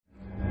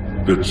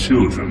the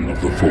children of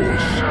the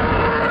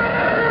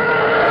Force.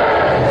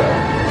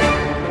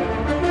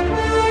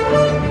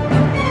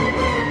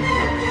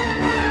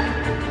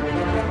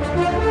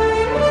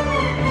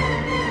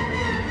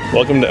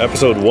 Welcome to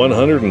episode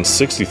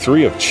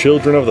 163 of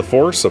Children of the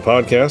Force, a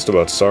podcast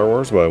about Star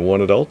Wars by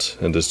one adult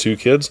and his two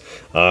kids.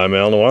 I'm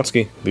Al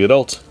Nowatzki, the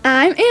adult.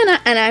 I'm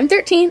Anna, and I'm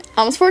 13,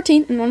 almost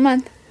 14 in 1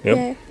 month.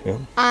 Yep.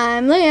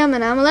 I'm Liam,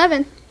 and I'm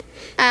 11.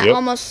 Yep.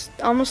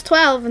 Almost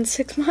 12 in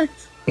 6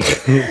 months.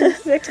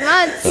 6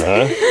 months.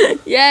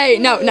 Yay.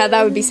 No,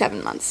 that would be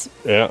 7 months.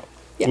 Yeah.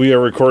 Yeah. We are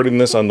recording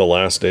this on the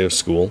last day of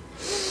school.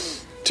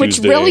 Which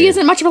Tuesday. really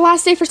isn't much of a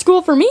last day for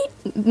school for me.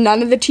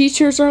 None of the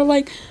teachers are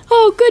like,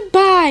 oh,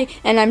 goodbye,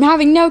 and I'm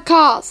having no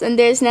calls, and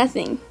there's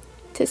nothing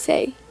to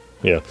say.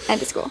 Yeah.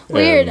 End of school.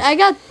 Weird. And- I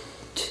got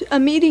a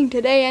meeting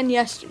today and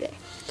yesterday.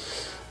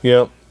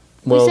 Yeah.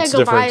 Well, we it's said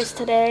goodbyes different.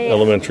 today.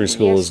 Elementary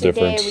school is yesterday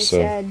different. We so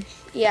said,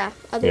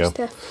 other Yeah.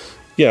 stuff.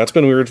 yeah, it's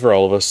been weird for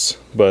all of us,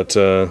 but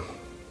Liam,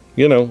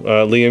 you're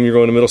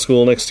going to middle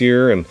school next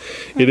year, and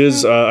it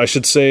is. I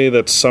should say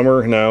that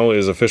summer now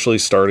is officially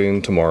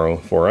starting tomorrow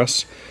for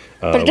us.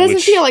 But it doesn't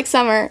feel like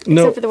summer,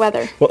 No. except for the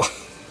weather. Well,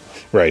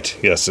 right.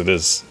 Yes, it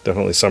is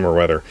definitely summer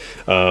weather.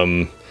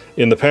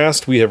 In the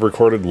past, we have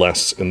recorded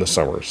less in the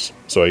summers.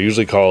 So I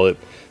usually call it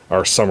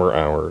our summer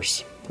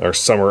hours. Our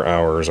summer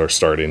hours are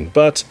starting.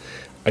 But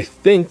I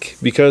think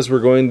because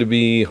we're going to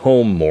be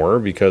home more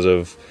because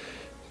of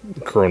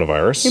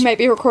coronavirus, We might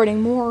be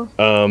recording more.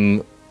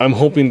 I'm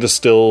hoping to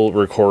still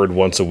record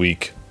once a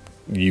week,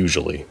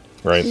 usually.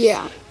 Right?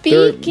 Yeah.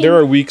 There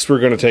are weeks we're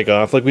going to take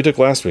off, like we took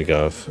last week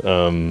off.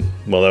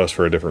 Well, that was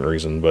for a different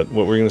reason. But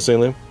what were you going to say,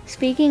 Liam?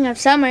 Speaking of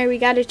summer, we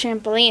got a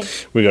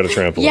trampoline. We got a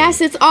trampoline.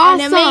 Yes, it's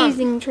awesome. An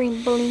amazing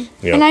trampoline.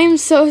 Yeah. And I am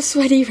so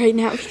sweaty right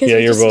now because Yeah, I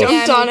you're just both-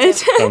 jumped Yeah, on me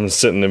it. I'm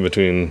sitting in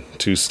between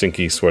two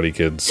stinky, sweaty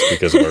kids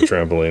because of our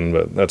trampoline,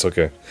 but that's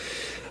okay.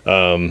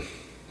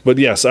 But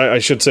yes, I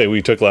should say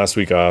we took last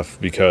week off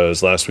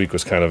because last week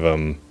was kind of,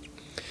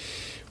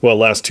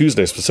 last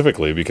Tuesday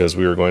specifically, because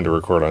we were going to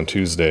record on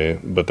Tuesday,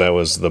 but that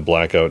was the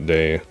blackout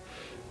day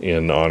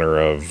in honor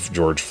of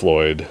George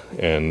Floyd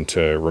and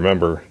to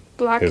remember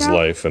his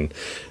life and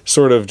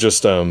sort of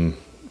just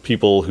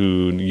people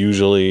who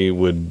usually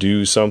would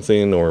do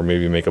something or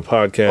maybe make a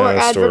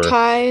podcast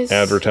Or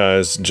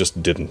advertise.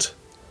 just didn't.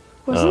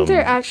 Wasn't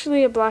there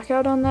actually a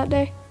blackout on that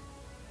day?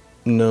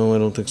 No, I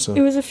don't think so.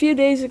 It was a few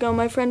days ago.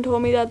 My friend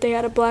told me that they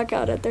had a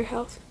blackout at their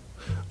house.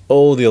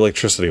 Oh, the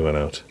electricity went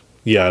out.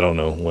 Yeah, I don't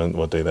know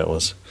what day that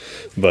was,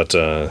 but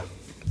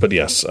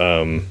yes.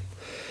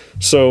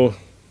 So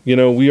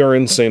we are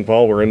in St.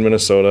 Paul. We're in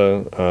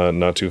Minnesota,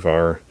 not too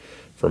far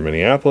from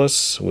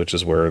Minneapolis, which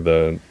is where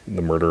the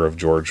murder of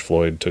George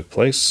Floyd took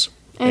place.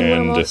 And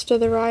where most of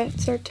the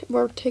riots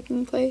were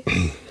taking place.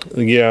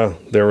 Yeah,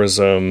 there was.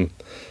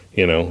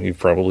 You've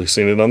probably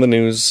seen it on the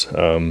news.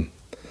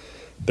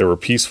 There were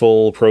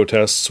peaceful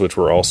protests, which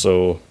were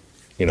also.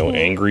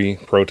 Angry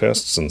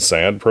protests and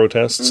sad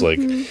protests. Like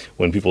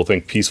when people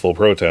think peaceful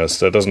protests,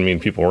 that doesn't mean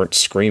people weren't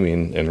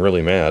screaming and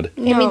really mad.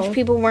 It means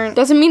people weren't.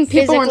 Doesn't mean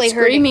people weren't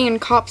physically hurting. screaming in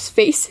cops'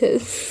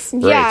 faces.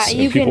 Yeah, Right.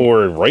 you And people can.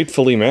 were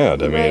rightfully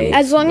mad. I mean, Right.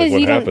 As long like as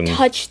what you happened- don't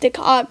touch the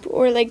cop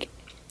or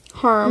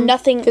Harm.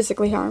 Nothing-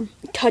 Physically harm.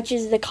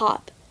 touches the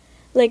cop,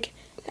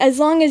 as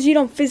long as you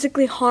don't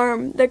physically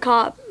harm the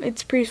cop,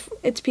 it's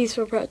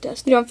peaceful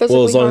protest. You don't physically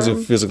Well, as long as harm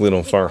you physically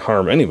don't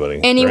harm anybody.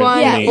 anyone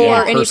right?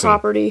 Yeah, or any person.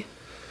 property.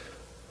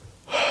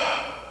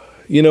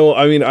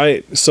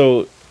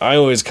 I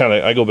always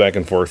I go back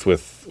and forth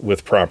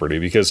with property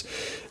because,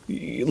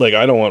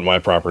 I don't want my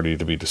property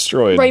to be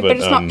destroyed. Right, but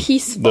it's not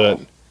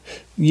peaceful.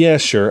 Yeah,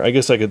 sure. I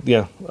guess I could.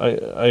 Yeah,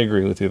 I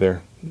agree with you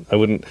there. I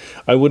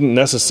wouldn't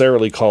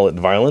necessarily call it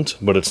violent,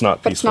 but it's not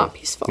peaceful. But it's not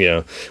peaceful.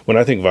 Yeah. When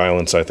I think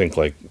violence, I think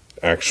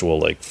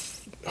actual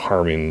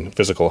harming,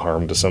 physical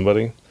harm to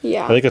somebody.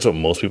 Yeah. I think that's what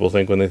most people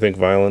think when they think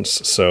violence.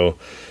 So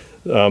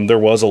there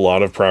was a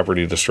lot of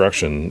property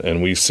destruction,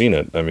 and we've seen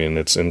it. I mean,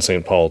 it's in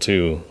St. Paul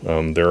too.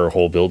 There are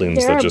whole buildings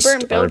There that are just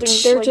burnt aren't.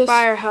 buildings They're like just-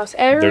 by our house.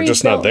 They're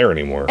just not there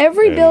anymore.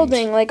 Every And-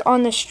 building,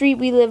 on the street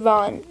we live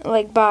on,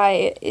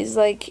 by, is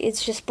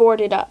it's just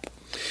boarded up.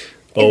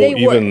 Oh,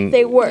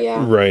 They work.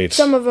 Yeah. Right.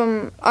 Some of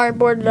them aren't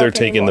boarded up. They're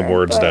taking the anymore,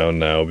 boards but- down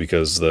now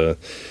because the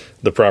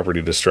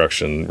property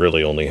destruction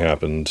really only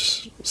happened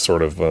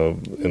sort of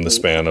in the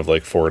span of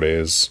 4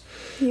 days.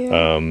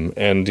 Yeah.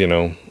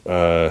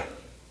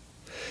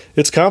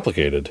 It's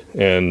complicated.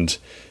 And,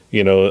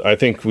 I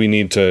think we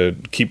need to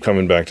keep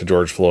coming back to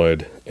George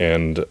Floyd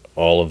and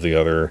all of the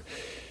other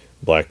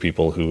black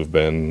people who have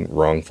been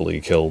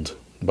wrongfully killed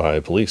by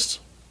police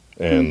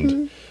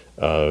and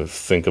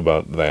think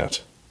about that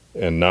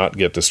and not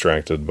get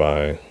distracted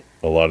by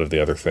a lot of the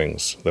other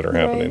things that are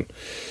happening.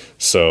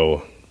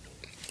 So,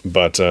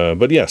 but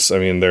yes, I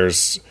mean,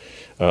 there's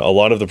a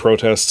lot of the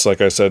protests, like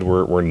I said,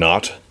 were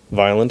not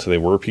violent. They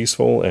were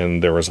peaceful,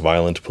 and there was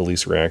violent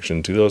police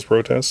reaction to those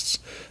protests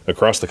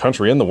across the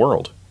country and the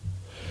world.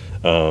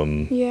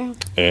 Yeah.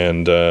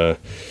 And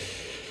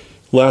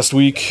last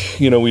week,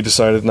 we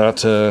decided not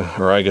to,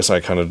 or I guess I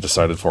kind of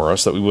decided for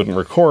us that we wouldn't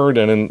record,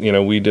 and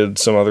then, we did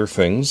some other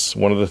things.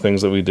 One of the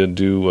things that we did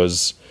do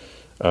was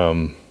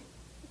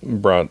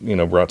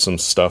brought some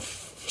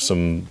stuff,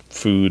 some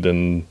food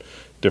and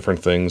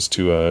different things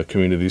to a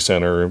community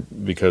center,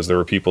 because there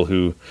were people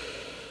who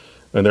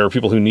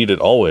need it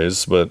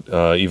always, but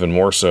even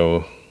more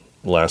so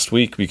last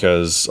week,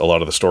 because a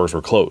lot of the stores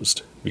were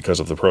closed because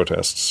of the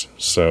protests.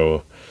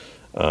 So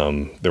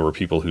there were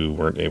people who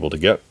weren't able to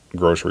get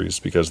groceries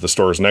because the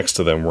stores next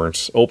to them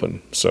weren't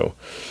open. So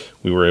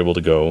we were able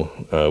to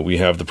go. We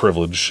have the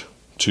privilege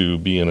to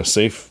be in a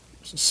safe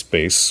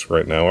space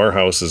right now. Our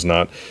house is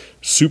not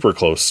super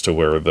close to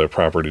where the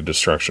property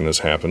destruction has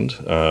happened,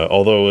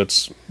 although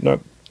it's not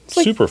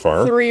super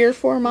far. 3 or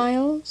 4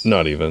 miles.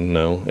 Not even,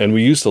 no. And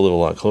we used to live a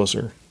lot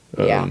closer.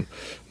 Yeah.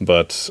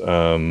 But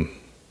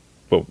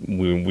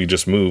we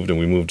just moved, and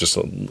we moved just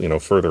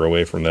further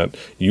away from that.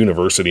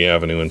 University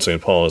Avenue in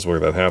St. Paul is where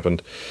that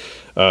happened.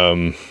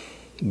 So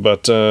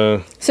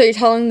you're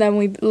telling them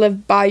we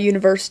live by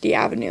University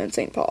Avenue in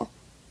St. Paul?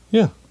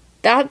 Yeah.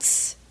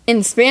 That's in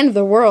the span of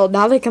the world.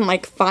 Now they can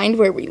find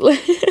where we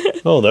live.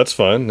 Oh, that's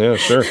fine. Yeah,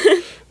 sure.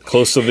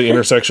 Close to the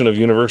intersection of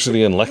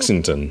University and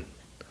Lexington.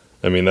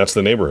 I mean, that's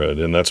the neighborhood,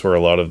 and that's where a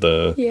lot of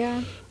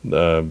the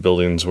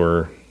buildings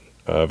were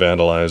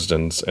vandalized,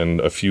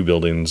 and a few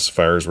buildings,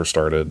 fires were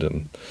started,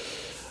 and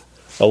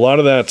a lot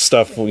of that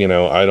stuff, I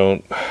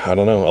don't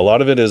know. A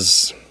lot of it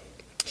is,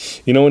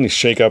 when you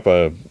shake up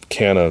a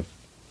can of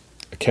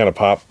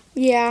pop,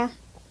 Yeah.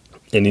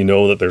 and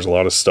that there's a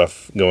lot of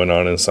stuff going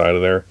on inside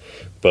of there,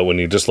 but when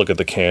you just look at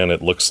the can,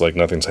 it looks like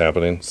nothing's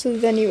happening. So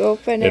then you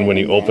open it. And when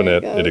you open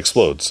it, goes. it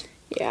explodes.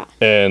 Yeah.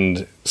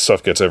 And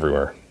stuff gets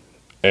everywhere.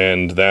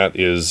 And that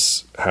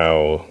is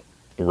how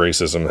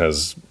racism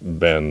has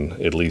been,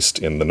 at least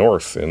in the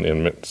North,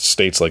 in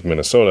states like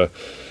Minnesota,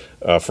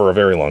 for a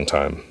very long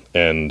time.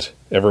 And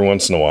every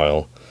once in a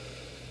while,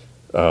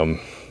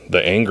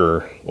 the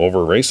anger over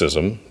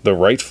racism, the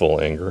rightful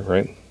anger,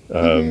 right?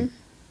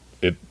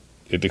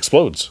 It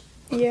explodes.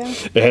 Yeah.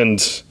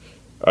 And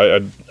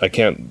I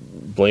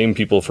can't blame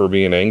people for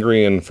being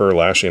angry and for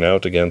lashing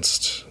out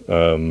against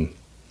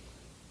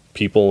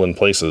people and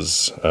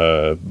places,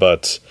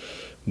 but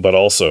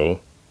also,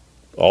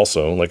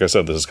 like I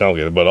said, this is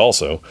complicated, but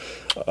also,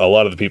 a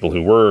lot of the people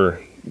who were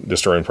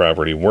destroying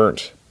property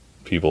weren't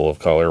people of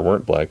color,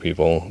 weren't black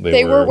people.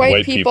 They were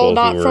white people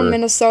not who from were,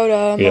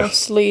 Minnesota,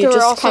 mostly. There were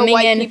just also coming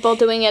white in. people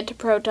doing it to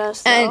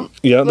protest, And though.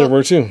 Yeah, there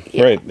were too.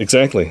 Yeah. Right,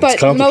 exactly. But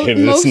it's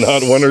complicated. most- It's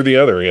not one or the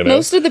other,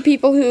 Most of the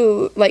people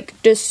who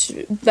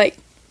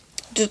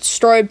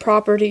destroyed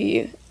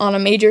property on a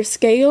major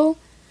scale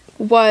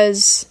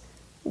was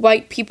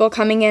white people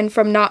coming in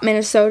from not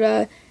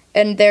Minnesota,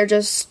 and they're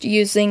just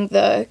using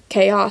the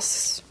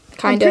chaos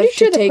I'm pretty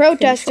sure the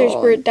protesters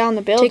were down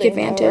the building, take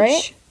advantage. though,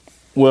 right?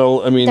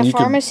 Well, I mean, The you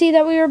pharmacy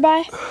that we were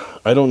by?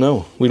 I don't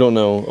know. We don't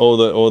know.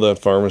 That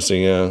pharmacy,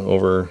 yeah,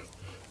 over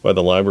by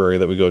the library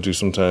that we go to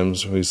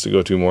sometimes. We used to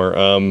go to more.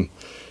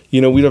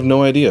 We have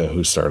no idea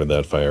who started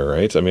that fire,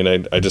 right? I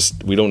mean,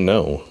 we don't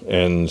know.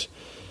 And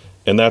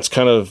that's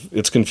kind of,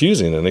 it's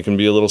confusing, and it can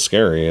be a little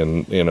scary.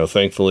 And,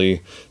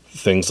 thankfully,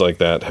 things like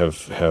that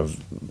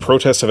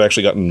protests have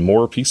actually gotten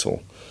more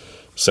peaceful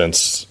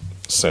since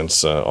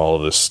all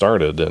of this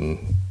started.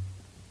 And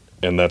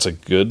that's a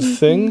good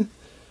thing.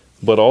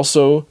 But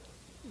also,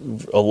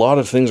 a lot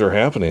of things are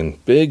happening.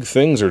 Big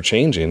things are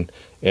changing.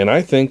 And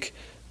I think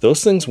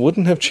those things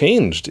wouldn't have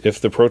changed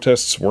if the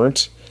protests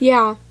weren't,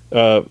 Yeah,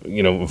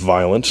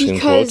 violent, in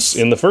quotes,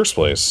 in the first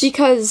place.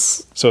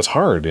 because So it's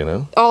hard,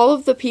 all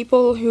of the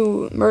people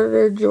who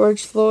murdered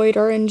George Floyd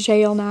are in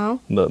jail now.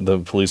 The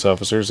police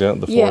officers, yeah.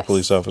 The 4 Yes.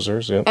 police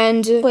officers, yeah.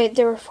 And, Wait,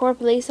 there were 4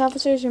 police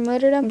officers who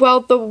murdered him?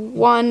 well, the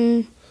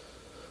one...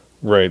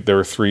 Right, there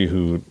were 3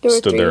 who There were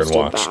stood 3 there who and stood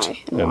watched by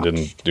and and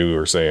didn't do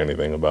or say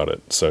anything about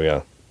it. So,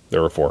 yeah,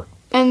 there were 4.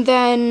 And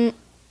then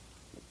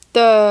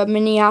the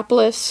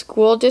Minneapolis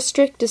school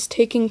district is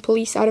taking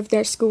police out of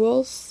their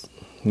schools.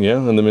 Yeah,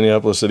 and the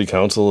Minneapolis City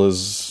Council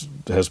has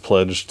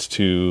pledged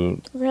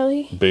to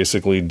Really?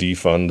 basically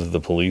defund the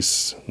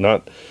police,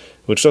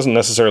 which doesn't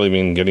necessarily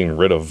mean getting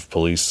rid of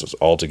police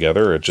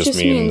altogether. It just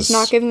means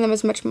not giving them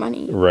as much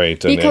money. right,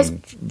 because-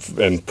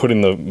 and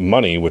putting the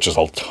money, which is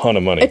a ton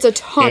of money, It's a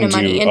ton of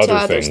money into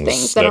other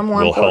things that are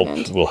more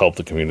important. will help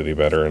the community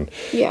better. And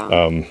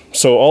Yeah.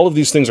 so all of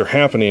these things are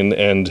happening,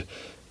 and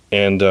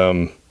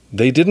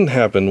they didn't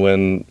happen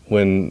when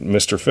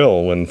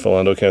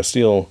Philando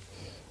Castile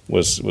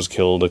was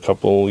killed a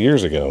couple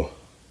years ago.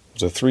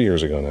 Was it 3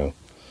 years ago now?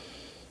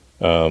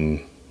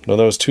 No,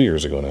 that was 2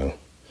 years ago now.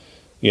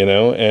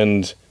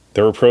 And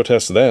there were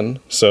protests then.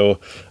 So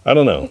I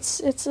don't know.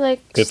 It's like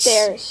It's-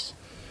 stairs.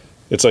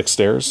 It's like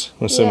stairs.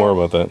 Let's say Yeah. more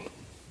about that.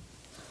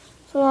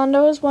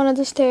 Philando was one of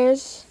the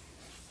stairs,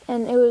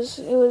 and it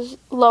was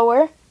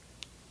lower,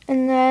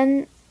 and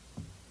then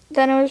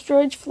it was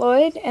George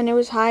Floyd, and it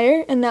was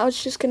higher, and now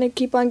it's just gonna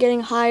keep on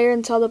getting higher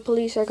until the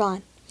police are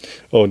gone.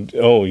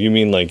 Oh, you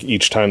mean like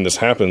each time this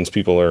happens,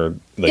 people are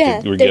like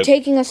Yeah, we they're get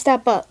taking a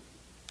step up.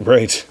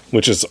 Right,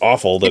 which is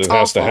awful that It's it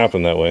has to awful.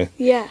 happen that way.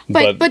 Yeah.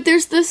 But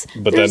there's this.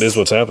 But there's that is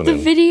what's happening.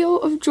 The video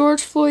of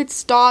George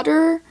Floyd's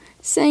daughter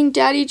saying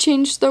 "Daddy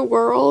changed the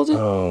world"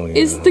 Oh, yeah.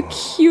 is the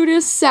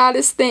cutest,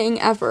 saddest thing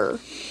ever.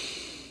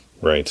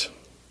 Right.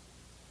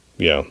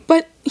 Yeah.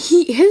 But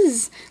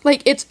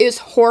it's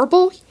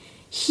horrible.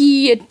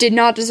 He did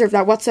not deserve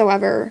that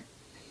whatsoever.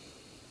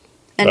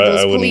 And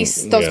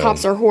those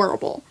cops are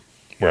horrible.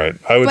 Right.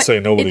 I would But say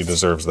nobody it's-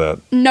 deserves that.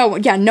 No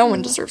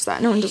one deserves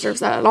that. No one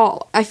deserves that at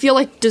all. I feel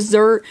like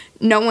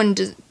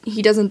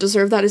he doesn't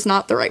deserve that is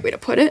not the right way to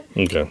put it.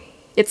 Okay.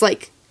 It's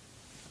like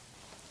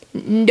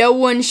no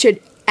one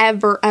should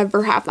ever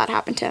have that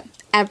happen to him.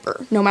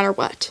 Ever. No matter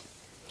what.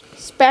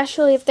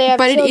 Especially if they have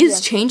But children. it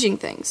is changing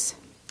things.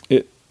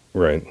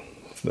 Right.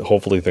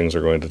 Hopefully things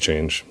are going to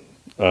change.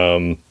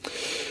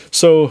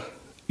 So,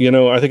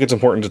 I think it's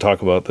important to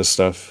talk about this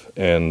stuff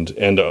and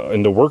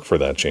to work for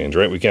that change,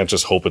 right? We can't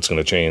just hope it's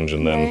going to change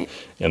and then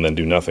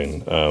do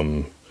nothing.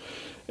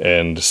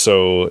 And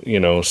so,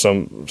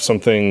 some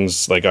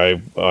things like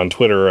on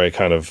Twitter, I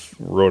kind of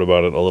wrote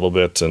about it a little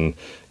bit, and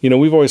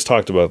we've always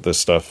talked about this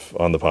stuff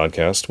on the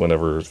podcast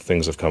whenever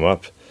things have come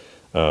up.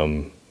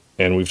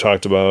 And we've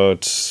talked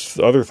about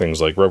other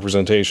things like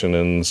representation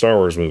in Star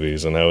Wars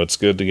movies and how it's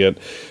good to get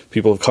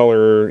people of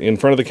color in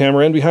front of the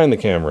camera and behind the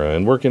camera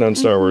and working on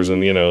Star Wars.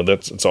 And,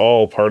 it's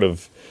all part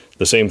of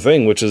the same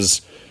thing, which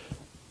is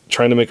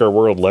trying to make our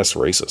world less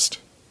racist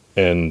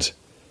and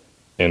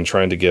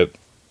trying to get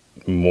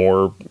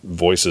more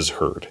voices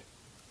heard,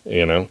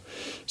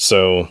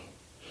 So,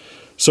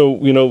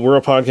 we're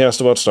a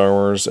podcast about Star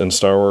Wars, and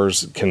Star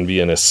Wars can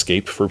be an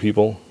escape for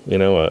people,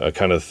 a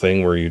kind of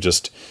thing where you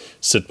just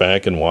sit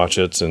back and watch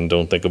it and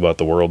don't think about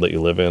the world that you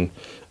live in.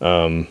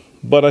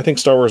 But I think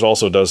Star Wars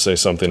also does say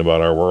something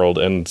about our world,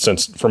 and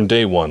since from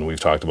day one we've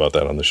talked about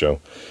that on the show.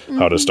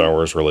 How does Star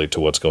Wars relate to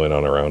what's going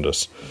on around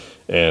us?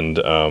 And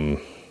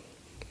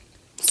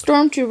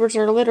Stormtroopers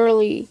are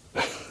literally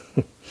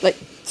like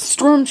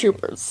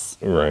stormtroopers.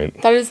 right.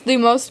 That is the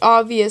most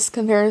obvious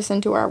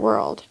comparison to our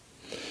world.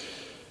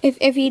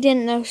 If you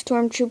didn't know,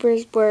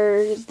 stormtroopers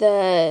were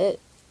the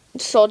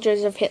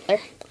soldiers of Hitler.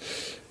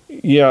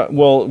 Yeah,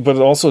 well, but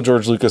also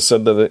George Lucas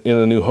said that in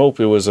A New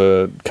Hope it was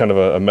a kind of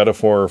a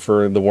metaphor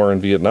for the war in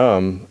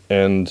Vietnam,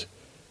 and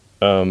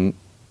the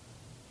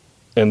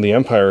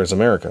Empire is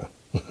America.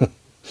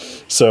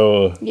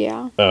 So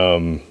Yeah.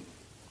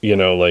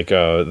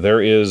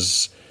 there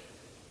is,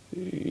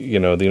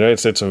 the United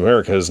States of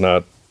America is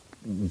not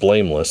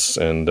blameless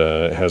and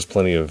has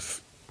plenty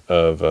of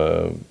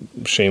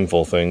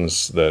shameful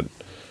things that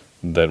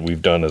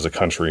we've done as a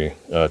country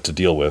to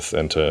deal with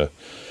and to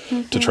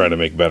try to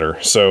make better.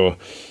 So,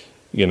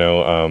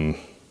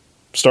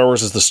 Star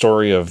Wars is the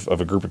story of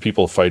a group of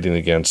people fighting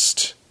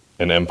against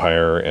an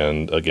empire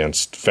and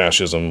against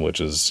fascism,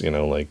 which is,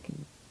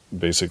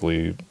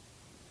 basically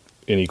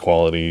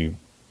inequality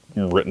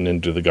written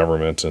into the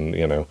government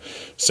and,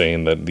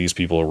 saying that these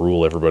people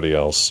rule everybody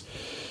else.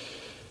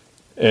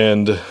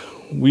 And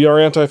we are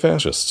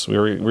anti-fascists.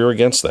 We're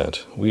against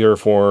that. We are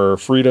for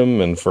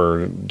freedom and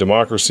for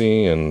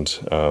democracy and,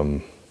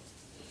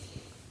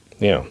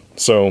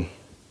 So,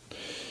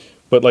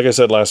 but like I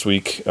said last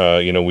week,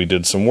 we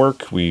did some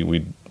work.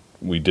 We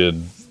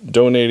did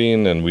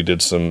donating and we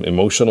did some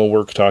emotional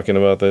work talking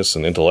about this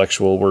and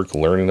intellectual work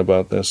learning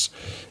about this.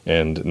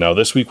 And now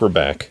this week we're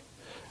back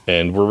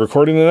and we're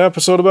recording an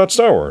episode about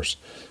Star Wars.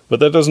 But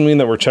that doesn't mean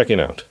that we're checking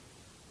out.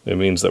 It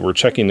means that we're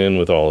checking in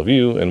with all of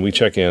you, and we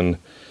check in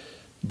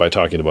by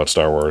talking about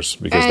Star Wars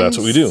because that's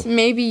what we do.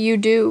 Maybe you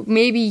do.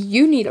 Maybe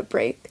you need a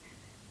break.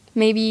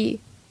 Maybe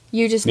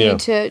you just need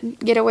to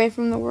get away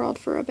from the world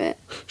for a bit.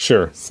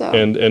 Sure. So.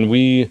 And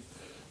we,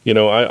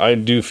 I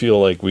do feel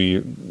like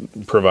we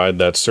provide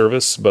that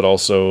service, but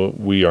also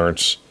we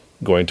aren't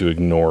going to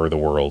ignore the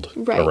world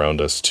around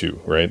us too,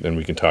 right? And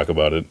we can talk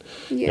about it.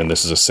 Yeah. And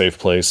this is a safe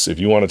place. If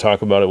you want to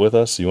talk about it with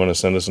us, you want to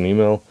send us an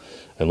email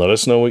and let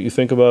us know what you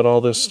think about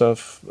all this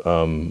stuff.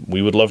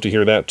 We would love to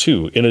hear that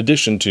too, in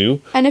addition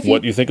to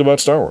what you think about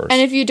Star Wars.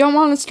 And if you don't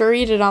want us to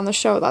read it on the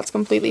show, that's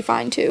completely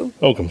fine too.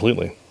 Oh,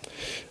 completely.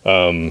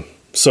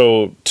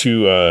 So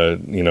to I'm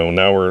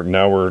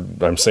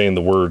saying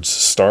the words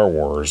Star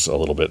Wars a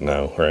little bit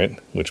now, right?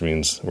 Which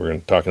means we're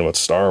talking about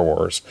Star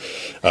Wars.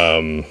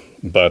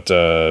 But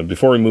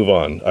before we move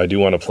on, I do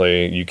want to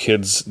play you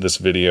kids this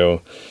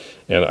video,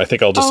 and I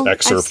think I'll just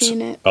excerpt. I've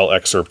seen it. I'll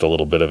excerpt a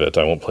little bit of it.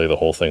 I won't play the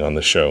whole thing on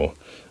the show,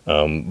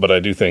 but I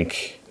do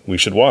think we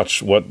should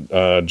watch what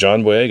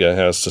John Boyega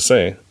has to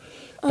say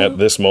at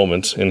this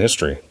moment in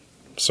history.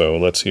 So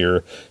let's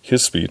hear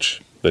his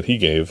speech that he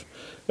gave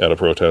at a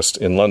protest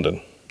in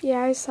London. Yeah,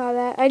 I saw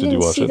that. I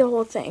didn't see the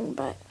whole thing,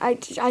 but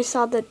I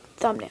saw the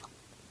thumbnail.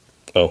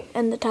 Oh.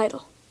 And the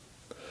title.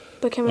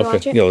 But can we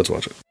watch it? Yeah, let's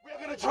watch it. We're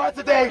going to try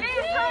today.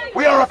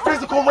 We are a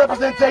physical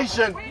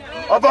representation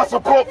of our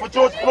support for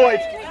George Floyd.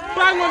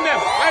 Bang on them!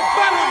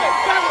 Bang on them!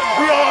 Bang on them!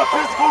 We are a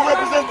physical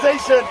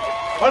representation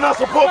on our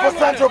support for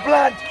Sandra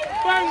Bland.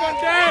 Bang on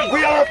them!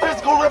 We are a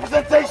physical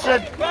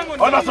representation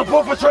on our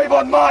support for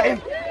Trayvon Martin.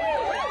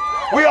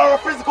 We are a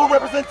physical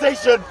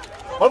representation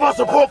of our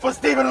support for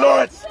Stephen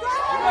Lawrence,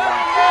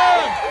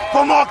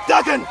 for Mark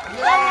Duggan.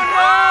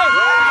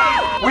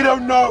 We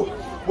don't know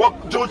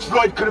what George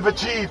Floyd could have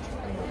achieved.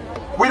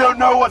 We don't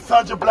know what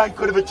Sandra Bland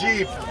could have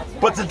achieved.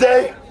 But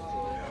today,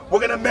 we're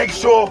going to make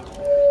sure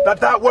that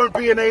that won't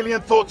be an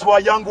alien thought to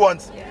our young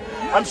ones.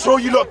 I'm sure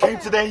you lot came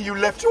today and you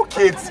left your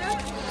kids.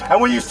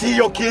 And when you see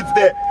your kids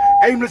there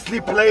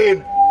aimlessly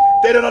playing,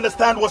 they don't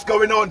understand what's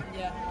going on.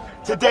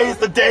 Today is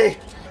the day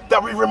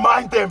that we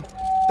remind them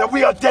that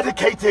we are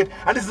dedicated,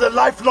 and this is a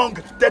lifelong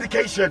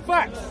dedication.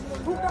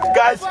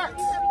 Guys,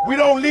 we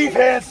don't leave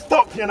here and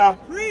stop, you know.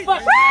 We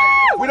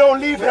don't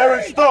leave here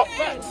and stop.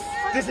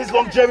 This is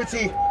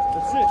longevity.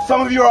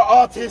 Some of you are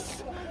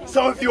artists,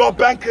 some of you are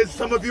bankers,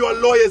 some of you are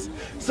lawyers,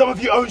 some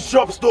of you own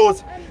shop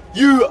stores.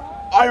 You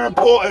are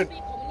important.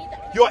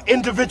 Your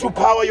individual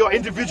power, your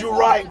individual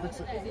right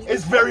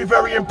is very,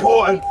 very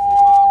important.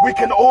 We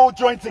can all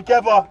join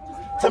together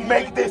to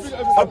make this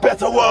a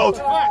better world.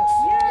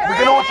 We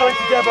can all join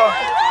together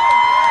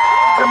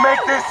to make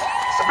this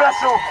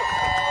special.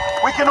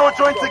 We can all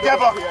join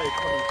together.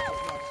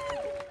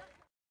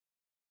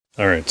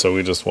 All right, so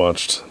we just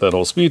watched that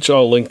whole speech.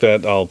 I'll link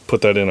that. I'll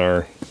put that in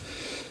our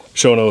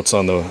show notes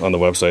on the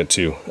website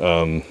too.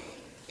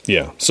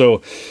 Yeah.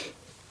 So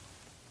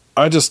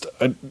I just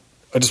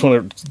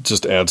want to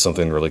just add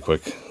something really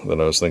quick that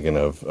I was thinking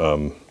of.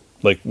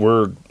 Like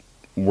we're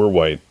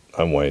white.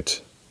 I'm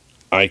white.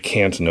 I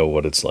can't know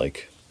what it's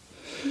like,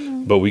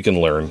 but we can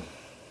learn,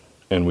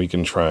 and we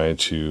can try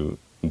to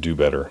do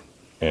better,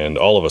 and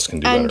all of us can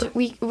do better. And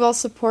we will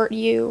support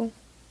you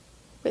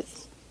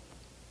with,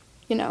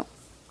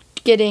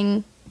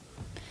 getting,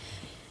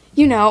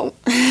 I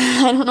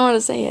don't know how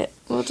to say it.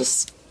 We'll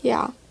just,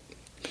 yeah.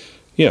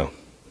 Yeah.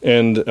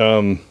 And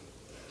I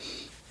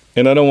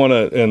don't want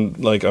to, and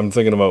like, I'm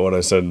thinking about what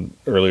I said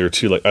earlier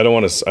too. Like, I don't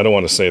want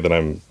to say that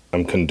I'm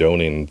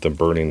condoning the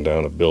burning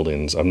down of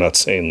buildings. I'm not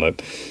saying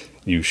that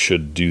you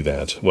should do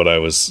that.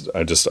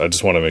 I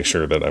just want to make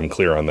sure that I'm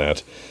clear on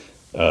that.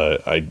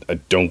 I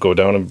don't go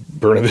down and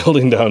burn a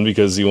building down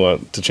because you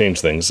want to change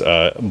things.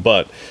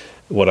 But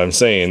what I'm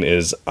saying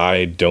is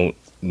I don't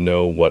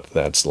know what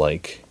that's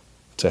like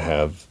to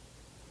have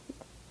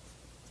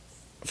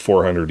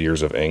 400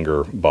 years of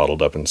anger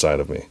bottled up inside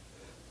of me.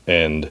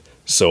 And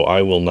so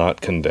I will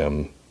not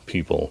condemn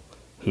people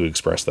who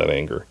express that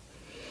anger.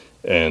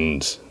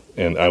 And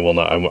I will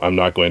not, I'm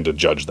not going to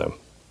judge them.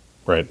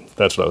 Right?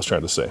 That's what I was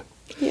trying to say.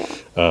 Yeah.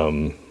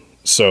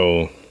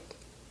 So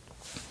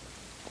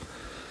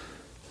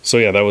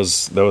yeah, that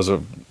was a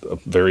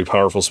very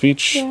powerful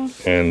speech. Yeah.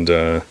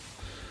 And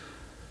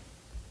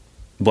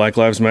Black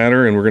Lives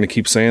Matter, and we're going to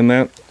keep saying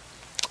that.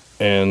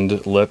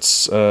 And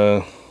let's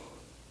get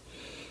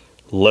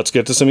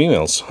to some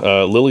emails.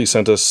 Lily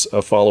sent us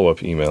a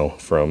follow-up email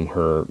from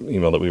her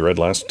email that we read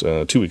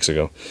 2 weeks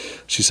ago.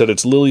 She said,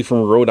 "It's Lily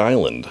from Rhode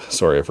Island."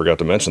 Sorry, I forgot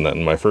to mention that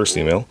in my first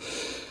email.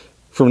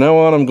 "From now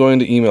on, I'm going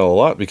to email a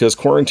lot because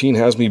quarantine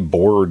has me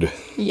bored."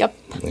 Yep.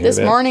 This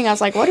morning, I was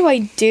like, what do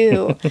I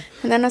do?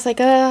 And then I was like,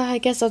 I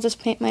guess I'll just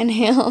paint my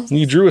nails.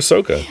 You drew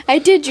Ahsoka. I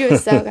did drew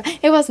Ahsoka.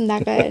 It wasn't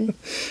that good.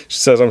 She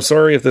says, "I'm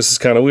sorry if this is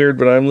kind of weird,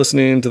 but I'm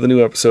listening to the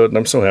new episode, and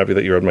I'm so happy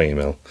that you read my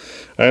email.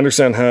 I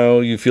understand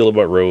how you feel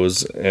about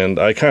Rose, and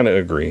I kind of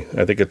agree.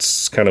 I think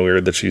it's kind of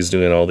weird that she's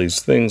doing all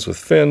these things with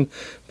Finn,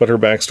 but her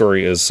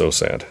backstory is so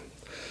sad.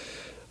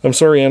 I'm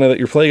sorry, Anna, that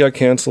your play got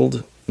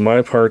canceled.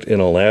 My part in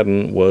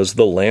Aladdin was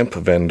the lamp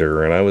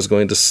vendor, and I was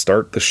going to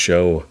start the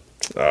show."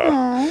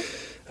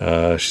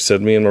 She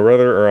said, "Me and my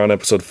brother are on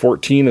episode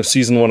 14 of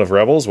season 1 of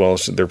Rebels." Well,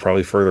 they're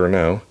probably further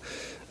now.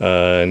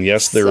 And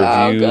yes, their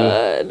review...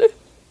 good.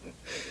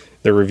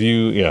 The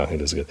review, yeah, it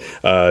is good.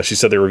 She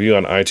said the review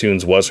on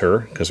iTunes was her,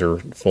 because her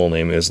full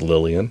name is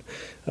Lillian.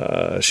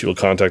 She will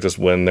contact us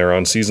when they're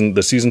on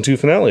the season 2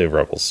 finale of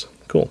Rebels.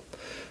 Cool.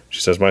 She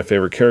says, "My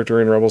favorite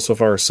character in Rebels so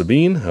far is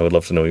Sabine. I would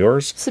love to know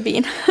yours."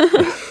 Sabine.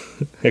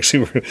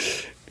 Actually,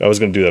 I was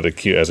going to do that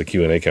as a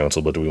Q&A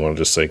council, but do we want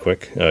to just say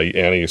quick?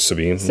 Annie,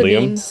 Sabine,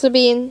 Liam?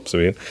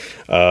 Sabine.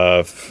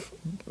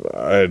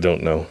 I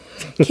don't know.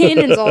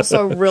 Kanan's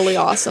also really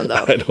awesome,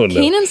 though. I don't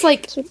know. Kanan's,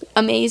 like,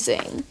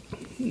 amazing.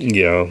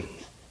 Yeah.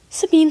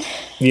 Sabine.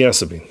 Yeah,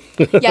 Sabine.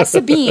 Yeah,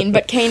 Sabine,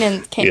 but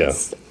Kanan's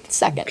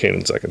second.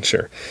 Kanan's second,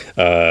 sure.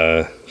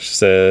 She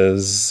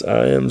says,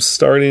 "I am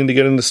starting to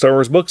get into Star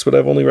Wars books, but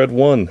I've only read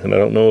one, and I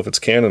don't know if it's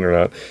canon or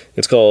not.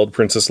 It's called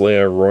Princess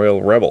Leia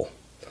Royal Rebel."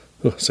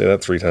 Ooh, say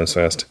that 3 times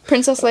fast.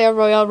 Princess Leia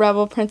Royal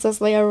Rebel, Princess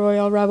Leia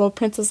Royal Rebel,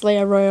 Princess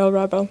Leia Royal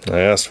Rebel. I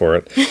asked for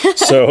it.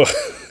 So,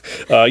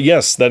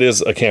 yes, that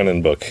is a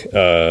canon book.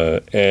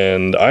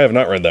 And I have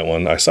not read that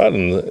one. I saw it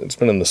it's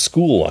been in the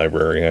school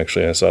library,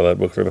 actually. I saw that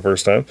book for the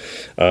first time.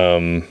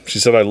 She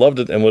said, "I loved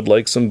it and would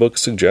like some book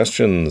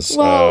suggestions."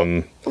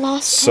 Well,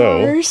 Lost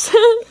Stars.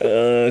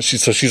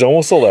 She's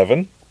almost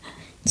 11.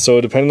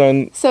 So depending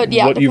on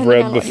what you've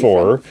read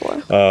before,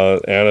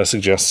 Anna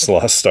suggests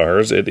Lost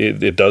Stars.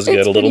 It does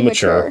get a little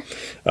mature.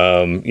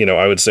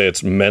 I would say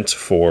it's meant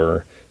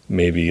for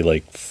maybe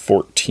like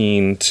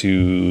 14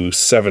 to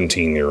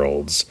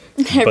 17-year-olds.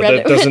 I But read that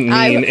it doesn't when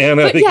I mean, wa-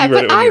 Anna, I but think yeah, you read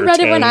but it when I you were read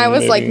it when 10, I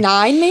was like maybe.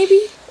 9,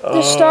 maybe.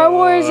 The Star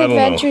Wars I don't know.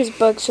 Adventures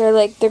books are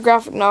like they're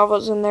graphic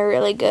novels and they're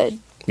really good.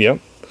 Yep,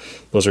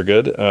 those are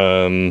good.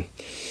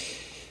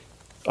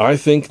 I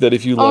think that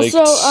if you liked...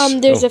 Also,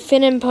 there's a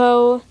Finn and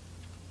Poe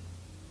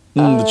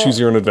the Choose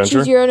Your Own Adventure.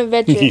 Choose Your Own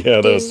Adventure. Yeah,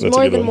 there's that's a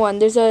more good than one. one.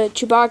 There's a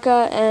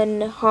Chewbacca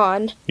and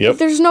Han. Yep.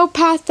 There's no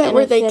path that And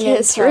where a they Finn and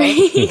kiss, Poe.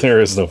 right? There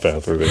is no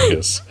path where they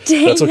kiss.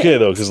 Dang That's okay,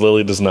 though, because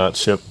Lily does not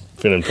ship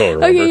Finn and Poe,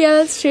 remember? Okay, yeah,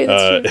 that's true.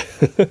 That's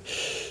true.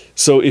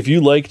 So if you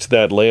liked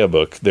that Leia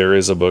book, there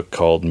is a book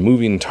called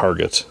Moving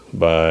Target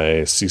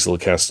by Cecil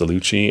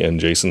Castellucci and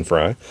Jason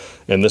Fry.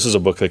 And this is a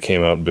book that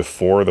came out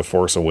before The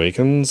Force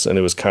Awakens, and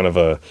it was kind of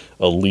a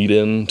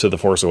lead-in to The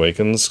Force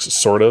Awakens,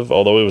 sort of,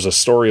 although it was a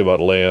story about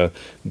Leia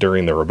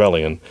during the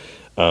rebellion.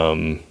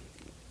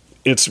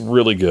 It's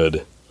really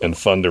good and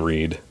fun to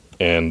read,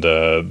 and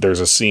there's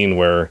a scene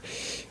where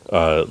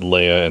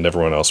Leia and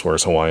everyone else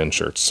wears Hawaiian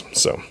shirts.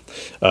 So,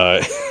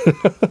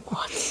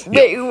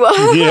 Wait,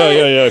 what?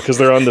 yeah, because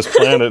they're on this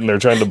planet and they're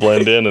trying to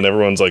blend in, and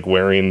everyone's like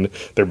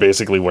they're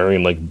basically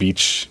wearing like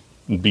beach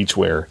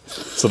wear,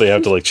 so they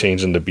have to like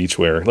change into beach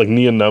wear. Like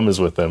Nia Num is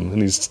with them,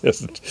 and he's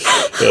just,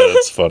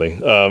 it's funny.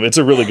 It's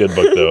a really good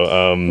book though.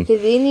 Okay,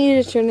 they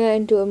need to turn that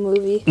into a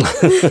movie.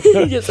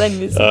 Yes, I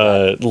knew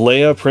that.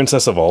 Leia,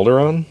 Princess of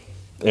Alderaan.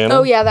 Anna?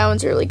 Oh yeah, that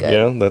one's really good.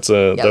 Yeah, that's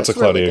a that's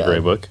Claudia really Gray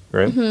good. book,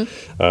 right?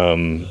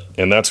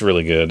 And that's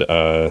really good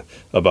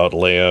about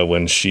Leia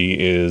when she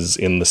is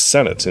in the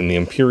Senate, in the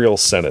Imperial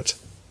Senate,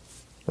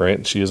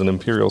 right? She is an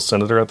Imperial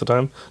Senator at the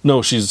time.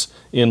 No, she's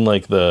in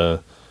like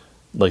the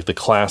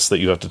class that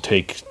you have to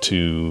take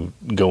to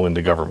go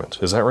into government.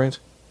 Is that right?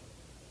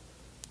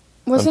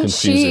 Wasn't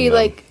confusing she them.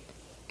 like?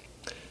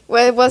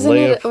 Well, wasn't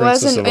Leia, it?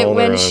 Princess Wasn't of it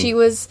when Alderaan. she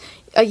was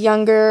a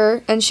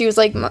younger and she was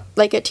like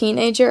like a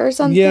teenager or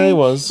something? Yeah, it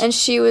was. And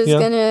she was Yeah.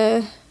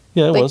 gonna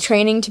Yeah, it like was.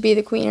 training to be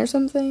the queen or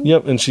something.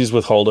 Yep, and she's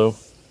with Holdo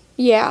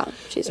Yeah,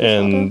 she's with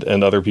and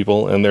Holdo. other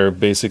people, and they're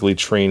basically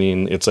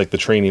training. It's like the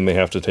training they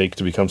have to take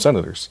to become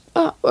senators.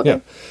 Oh, okay.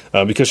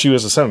 Yeah, because she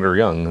was a senator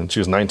young, and she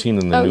was 19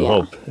 in the Oh, New yeah.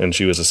 Hope, and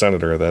she was a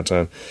senator at that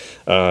time.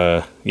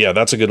 Yeah,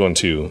 that's a good one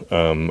too.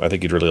 I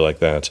think you'd really like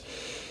that.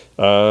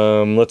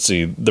 Let's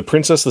see, The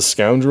Princess, the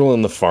Scoundrel,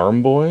 and the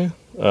Farm Boy,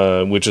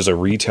 which is a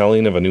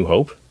retelling of A New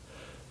Hope.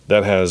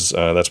 That's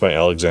by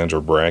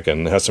Alexandra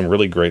Bracken. It has some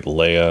really great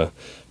Leia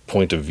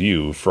point of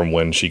view from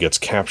when she gets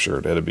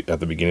captured at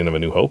the beginning of A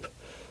New Hope.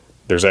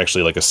 There's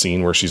actually like a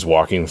scene where she's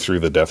walking through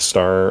the Death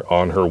Star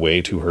on her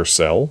way to her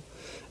cell,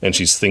 and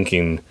she's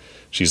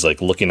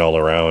like looking all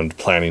around,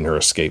 planning her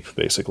escape,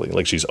 basically.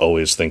 Like she's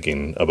always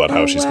thinking about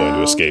how she's going to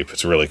wow. escape.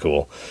 It's really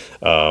cool.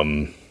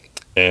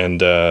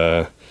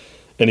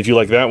 And if you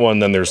like that one,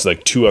 then there's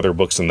like 2 other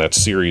books in that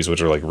series,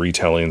 which are like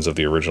retellings of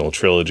the original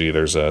trilogy.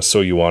 There's So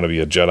You Want to Be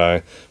a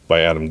Jedi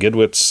by Adam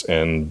Gidwitz,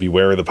 and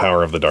Beware the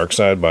Power of the Dark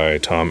Side by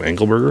Tom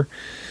Engelberger.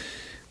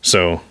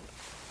 So,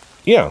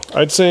 yeah,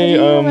 I'd say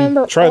I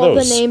remember try all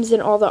those. the names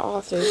and all the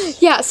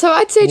authors. Yeah, so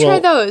I'd say try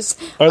Well, those.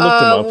 I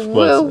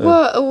looked them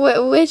up,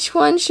 but, Which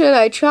one should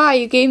I try?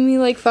 You gave me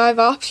like 5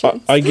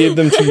 options. I gave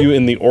them to you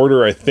in the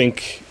order I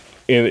think.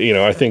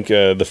 I think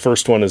the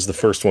first one is the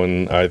first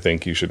one I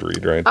think you should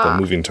read, right? The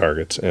Moving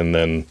Target, and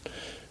then,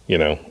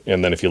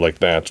 and then if you like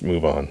that,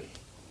 move on.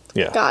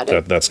 Yeah, Got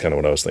it. That's kind of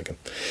what I was thinking.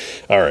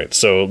 All right,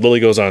 so Lily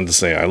goes on to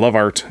say, I love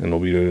art, and we'll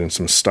be doing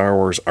some Star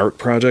Wars art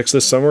projects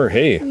this summer.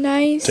 Hey,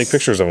 Nice. take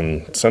pictures of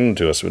them, send them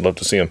to us. We'd love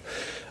to see them.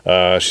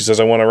 She says,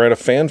 I want to write a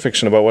fan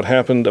fiction about what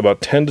happened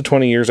about 10 to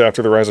 20 years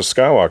after the rise of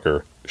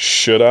Skywalker.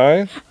 Should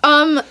I?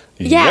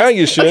 Yeah,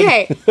 you should.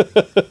 Okay.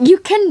 You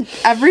can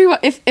everyone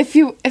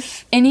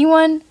if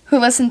anyone who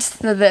listens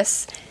to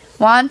this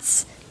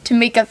wants to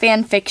make a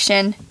fan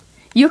fiction,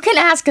 you can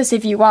ask us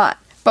if you want,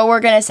 but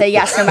we're gonna say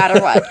yes no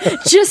matter what.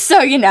 Just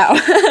so you know.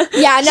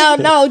 Yeah,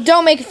 no,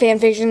 don't make a fan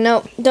fiction.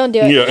 No, don't do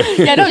it.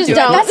 Yeah. Yeah, don't Just do it.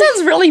 don't. That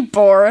sounds really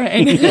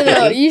boring.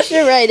 No, you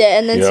should write it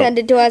and then Yep. send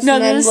it to us, No,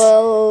 and then there's-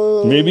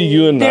 we'll. Maybe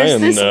you and There's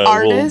Ryan this will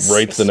artist-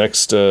 write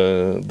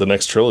the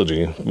next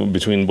trilogy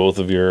between both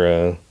of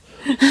your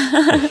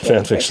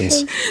fan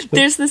fictions.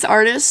 There's this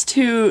artist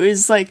who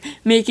is like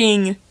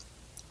making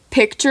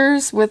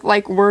pictures with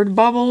like word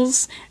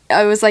bubbles.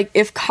 I was like,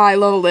 if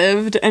Kylo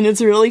lived, and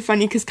it's really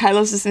funny because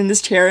Kylo's just in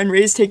this chair and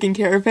Rey's taking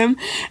care of him,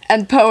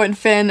 and Poe and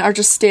Finn are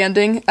just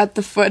standing at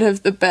the foot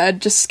of the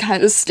bed, just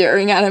kind of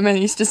staring at him, and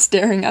he's just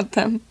staring at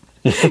them.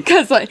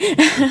 Because like,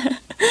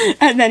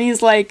 and then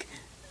he's like,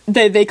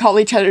 they call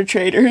each other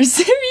traitors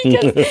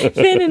because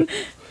Finn and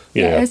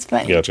Yeah, it's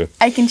funny. Gotcha.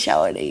 I can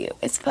show it to you.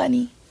 It's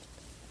funny.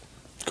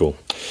 Cool.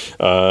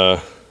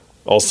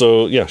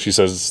 Also, yeah, she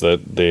says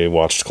that they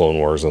watched Clone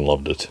Wars and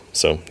loved it.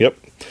 So, yep,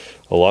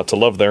 a lot to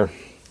love there.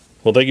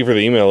 Well, thank you for the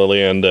email,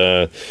 Lily, and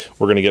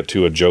we're going to get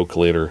to a joke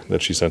later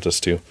that she sent us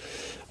to.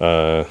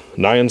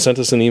 Nyan sent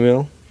us an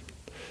email.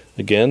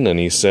 again, and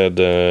he said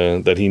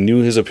that he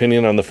knew his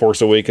opinion on The Force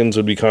Awakens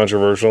would be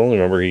controversial.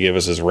 Remember, he gave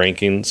us his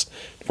rankings.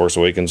 Force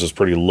Awakens was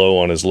pretty low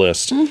on his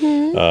list.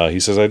 He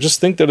says, I just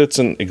think that it's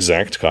an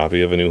exact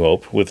copy of A New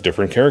Hope with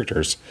different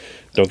characters.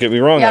 Don't get me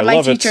wrong, Yeah, I my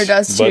love it, teacher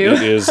does but too.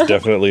 it is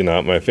definitely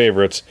not my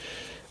favorite.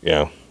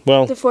 Yeah,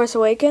 well, The Force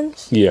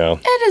Awakens. yeah.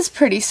 It is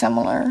pretty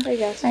similar, I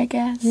guess.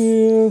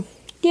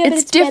 Yeah, but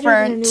it's better than A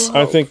different. New Hope.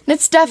 I think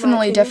It's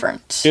definitely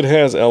different. it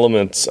has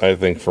elements, I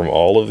think, from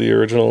all of the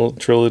original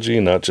trilogy,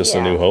 not just A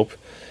Yeah. New Hope.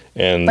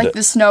 And Like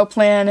the snow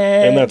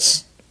planet. and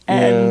that's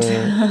and-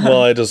 yeah,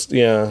 well, I just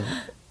yeah.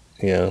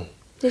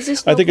 Is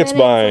this I think it's Snow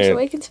Planet in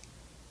by- Force Awakens?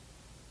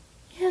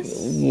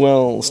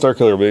 Well,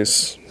 Starkiller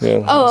Base.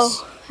 Yeah.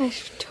 Oh, I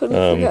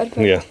totally forgot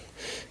about Yeah,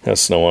 has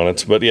snow on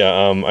it, but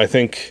yeah, I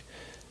think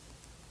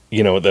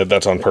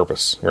that's on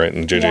purpose, right?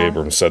 And J.J. Yeah.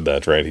 Abrams said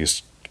that, right?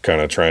 He's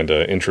kind of trying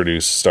to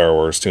introduce Star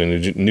Wars to a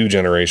new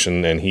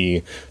generation, and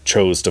he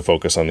chose to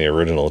focus on the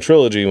original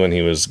trilogy when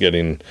he was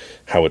getting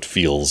how it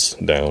feels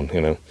down,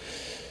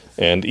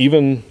 and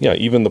even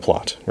the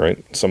plot, right?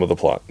 Some of the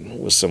plot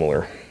was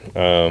similar.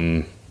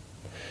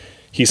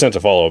 He sent a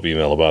follow-up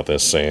email about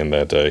this, saying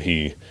that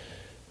he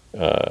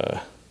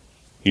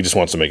just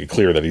wants to make it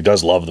clear that he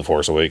does love The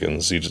Force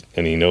Awakens,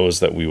 and he knows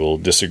that we will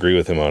disagree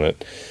with him on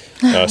it.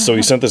 So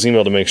he sent this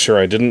email to make sure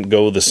I didn't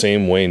go the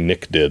same way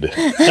Nick did.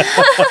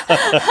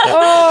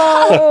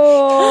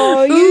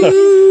 Oh, you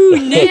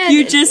Ooh, Nick,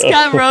 you just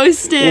got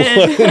roasted.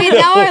 wait,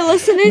 now our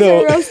listeners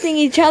No. are roasting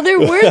each other.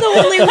 We're the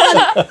only one.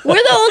 We're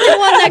the only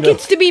one that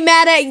gets to be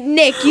mad at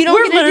Nick. You don't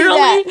We're get to do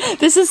that. literally,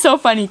 this is so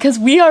funny because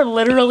we are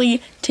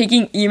literally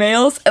taking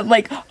emails and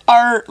like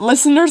our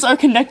listeners are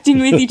connecting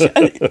with each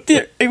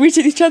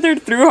other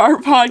through our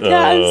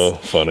podcast. Oh,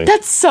 funny.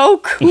 That's so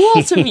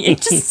cool to me.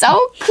 It's just so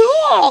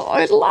cool.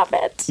 I love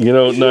it.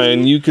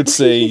 Nyan, you could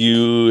say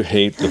you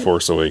hate The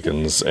Force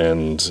Awakens,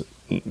 and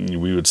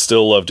we would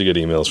still love to get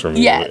emails from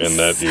you, Yes. and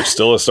that you're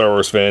still a Star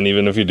Wars fan,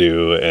 even if you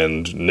do.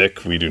 And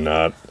Nick, we do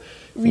not.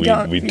 We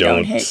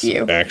don't hate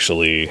you.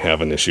 actually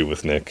have an issue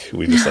with Nick.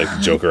 We just like to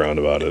joke around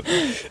about it.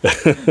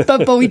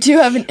 But we do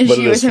have an it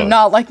issue with is him fun.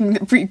 not liking the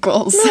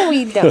prequels. No,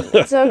 we don't.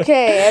 It's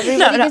okay. Everybody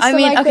No, gets I to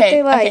mean, like what okay,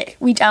 they like. okay,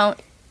 we don't.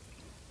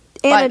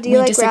 Anna, But do you we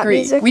like disagree.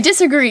 rap music? We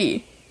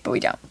disagree, but we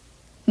don't.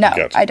 No,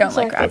 Gotcha. I don't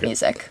like rap Okay.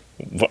 music.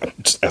 Okay.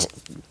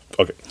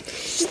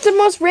 It's just the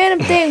most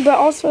random thing, but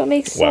also it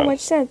makes so Wow. much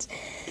sense.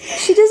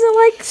 She doesn't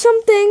like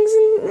some things,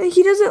 and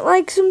he doesn't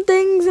like some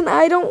things, and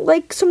I don't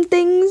like some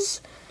things.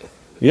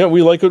 Yeah,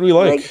 we like what we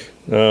like.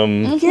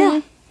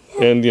 Yeah.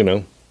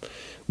 And,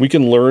 we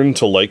can learn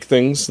to like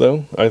things,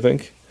 though, I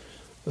think.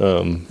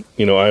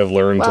 I have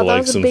learned Wow, to that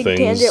like was a some big things.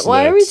 tangent.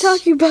 Why are we that-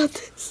 talking about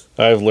this?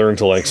 I've learned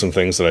to like some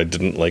things that I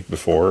didn't like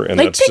before, and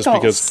Like that's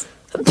pickles. just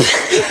because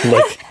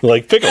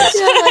like pickles.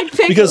 Like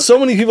pickles. Because so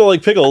many people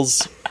like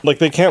pickles, like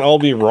they can't all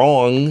be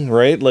wrong,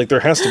 right? Like there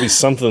has to be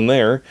something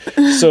there.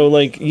 So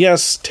like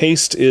yes,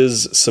 taste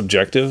is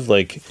subjective.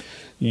 Like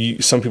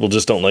some people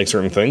just don't like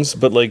certain things,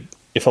 but like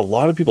if a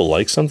lot of people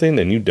like something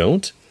and you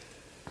don't,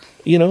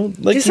 like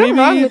There's something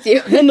wrong with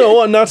you. Well,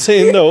 no, I'm not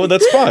saying no.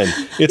 That's fine.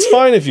 It's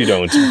fine if you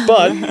don't,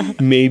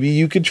 but maybe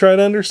you could try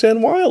to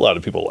understand why a lot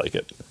of people like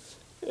it,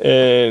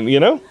 and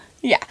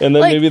Yeah. And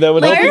then maybe that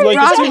would help you like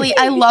it too. broccoli.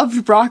 I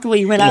loved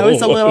broccoli when I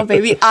was a little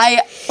baby. I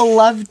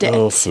loved it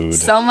Oh, food.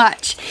 so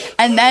much.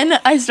 And then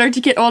I started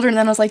to get older and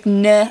then I was like,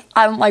 nah,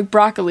 I don't like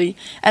broccoli.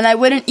 And I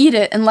wouldn't eat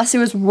it unless it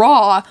was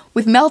raw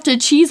with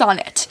melted cheese on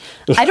it.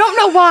 I don't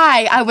know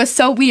why I was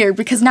so weird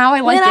because now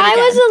I like When it I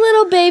again. was a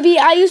little baby,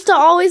 I used to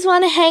always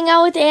want to hang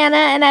out with Anna,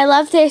 and I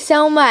loved her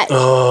so much.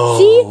 Oh,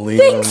 See, Liam.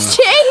 things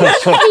change.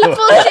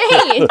 People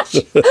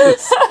change.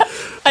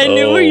 I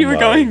knew where you were my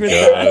going with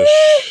that.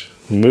 gosh.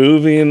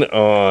 Moving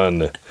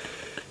on.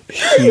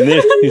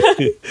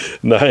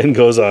 Nyan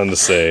goes on to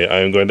say,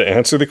 I am going to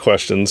answer the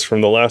questions from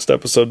the last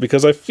episode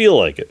because I feel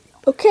like it.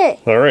 Okay.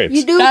 All right.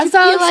 You do That what you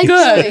sounds feel like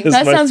good. doing. Is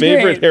That my sounds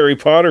favorite great. Harry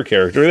Potter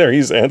character. There,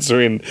 he's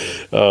answering.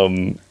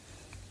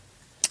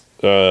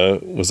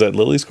 Was that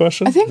Lily's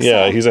question? I think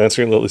Yeah, so. he's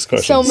answering Lily's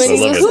question. So many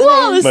I love it.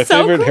 Cool. It's My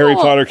so favorite cool. Harry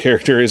Potter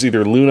character is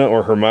either Luna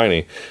or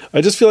Hermione.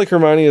 I just feel like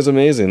Hermione is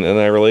amazing, and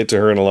I relate to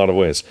her in a lot of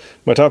ways.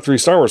 My top 3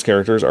 Star Wars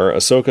characters are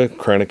Ahsoka,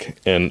 Krennic,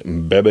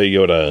 and Bebe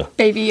Yoda.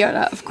 Baby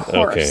Yoda, of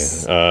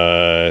course.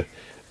 Okay.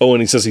 And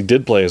he says he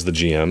did play as the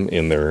GM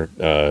in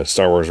their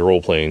Star Wars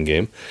role-playing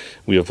game.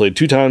 We have played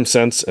 2 times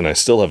since, and I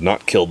still have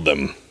not killed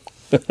them.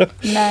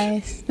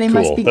 Nice. They Cool.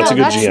 must be That's good.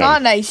 a good That's GM.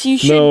 not nice. You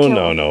should No, kill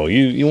no, him. no.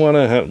 You want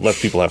to let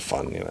people have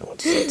fun.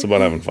 It's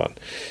about having fun.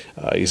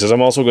 He says,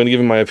 I'm also going to give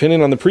him my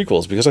opinion on the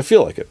prequels because I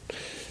feel like it.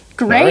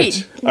 All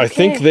Great. right. I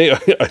think they...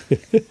 Okay.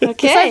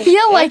 I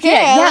feel like it.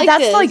 I Yeah,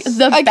 that's this. like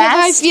the I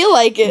best feel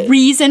like it.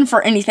 reason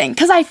for anything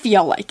because I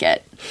feel like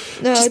it.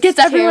 No, Just it's gets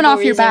everyone terrible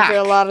off your reason back. For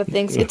a lot of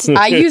things. It's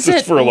I use Just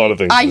it for a lot of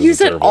things. I it's a use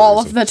it terrible all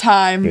reason. of the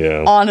time.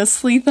 Yeah.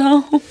 Honestly,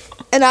 though.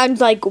 and I'm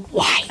like,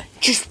 why?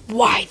 Just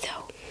why though?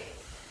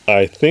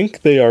 I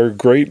think they are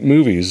great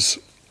movies,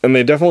 and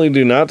they definitely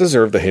do not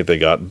deserve the hate they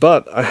got,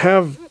 but I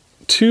have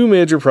 2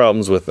 major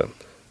problems with them.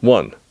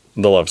 1,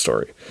 the love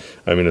story.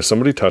 I mean, if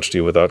somebody touched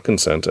you without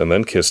consent and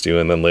then kissed you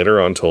and then later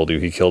on told you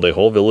he killed a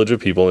whole village of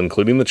people,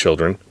 including the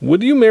children,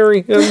 would you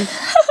marry him?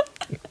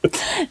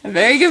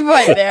 Very good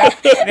point there.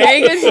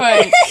 Very good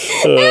point.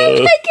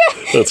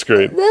 That's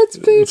great. That's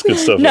perfect. That's good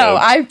stuff. No,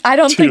 man. I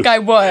don't think I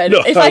would.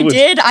 No, if I I would-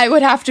 did, I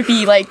would have to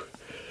be like,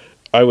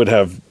 I would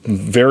have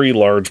very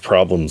large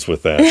problems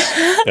with that,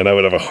 and I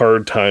would have a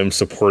hard time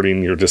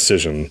supporting your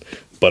decision.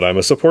 But I'm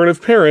a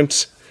supportive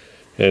parent,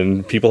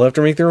 and people have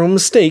to make their own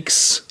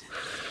mistakes.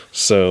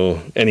 So,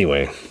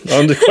 anyway,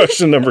 on to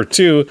question number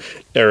 2,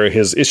 or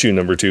his issue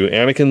number 2,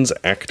 Anakin's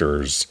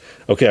actors.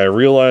 Okay, I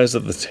realized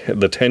that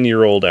the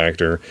 10-year-old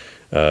actor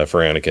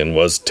for Anakin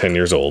was 10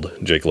 years old,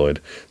 Jake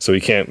Lloyd, so he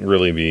can't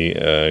really be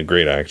a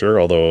great actor,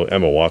 although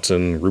Emma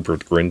Watson,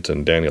 Rupert Grint,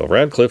 and Daniel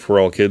Radcliffe were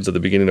all kids at the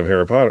beginning of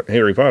Harry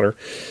Potter.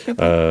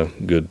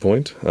 Good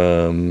point.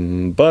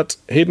 But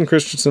Hayden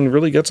Christensen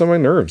really gets on my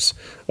nerves.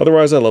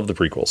 Otherwise, I love the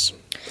prequels.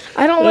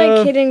 I don't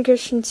like Hayden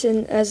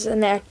Christensen as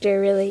an actor,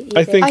 really. Either.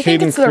 I think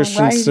Hayden it's the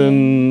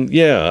Christensen,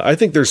 I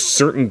think there's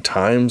certain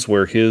times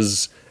where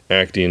his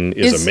acting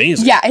is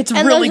amazing. Yeah, it's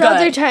and really there's good.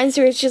 other times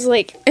where it's just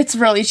like It's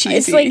really cheesy.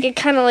 it's like it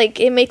kind of like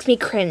it makes me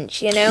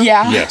cringe, you know?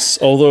 yeah. Yes,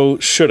 although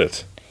should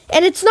it?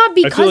 And it's not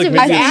because like of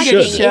his maybe it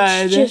acting. should.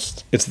 It's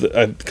just It's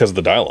because of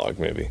the dialogue,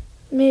 maybe.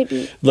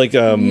 maybe. Like,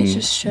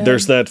 just should.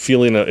 there's that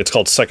feeling, it's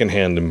called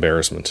secondhand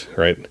embarrassment,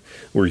 right?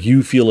 Where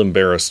you feel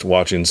embarrassed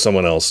watching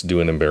someone else do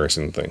an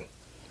embarrassing thing,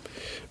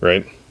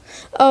 right?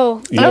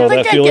 Oh, You I know don't that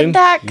think I feeling? get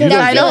that You because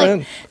don't I get don't.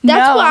 that?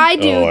 that's No. what I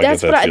do. Oh, I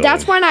that's get what. that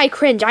That's feeling. when I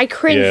cringe. I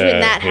cringe Yeah, when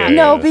that yeah, happens.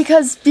 No,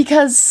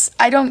 because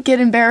I don't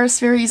get embarrassed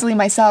very easily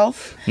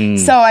myself.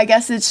 So I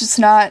guess it's just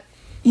not,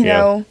 you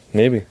know.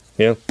 Maybe,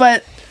 yeah.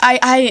 But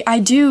I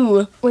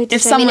do. Wait,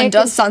 does if that mean someone I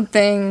does can-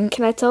 something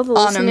Can I tell the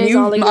on a listeners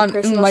all of your on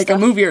personal like stuff? a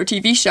movie or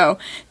TV show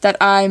that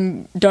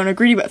I don't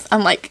agree with,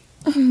 I'm like,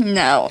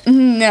 no.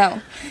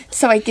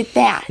 So I get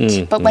that,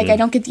 but like I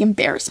don't get the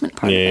embarrassment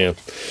part. Of it.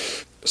 Yeah.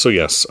 So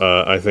yes,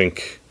 I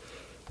think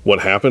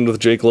what happened with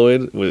Jake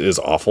Lloyd is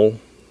awful.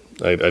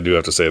 I do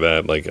have to say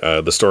that. Like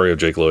the story of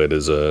Jake Lloyd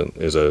is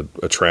a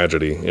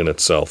tragedy in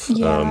itself.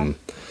 Yeah.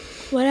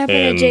 What happened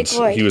And to Jake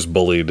Lloyd? he was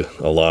bullied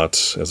a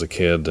lot as a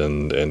kid,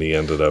 and he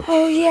ended up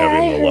Oh, yeah, I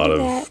having a heard lot of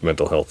of that.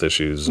 mental health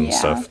issues and Yeah.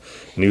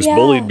 stuff. And he was Yeah,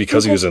 bullied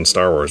because he because- was in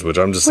Star Wars, which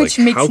I'm just Which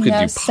like, makes how could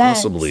no you sense.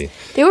 possibly?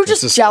 They were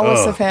It's just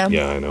jealous of him.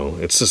 Yeah, I know.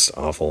 It's just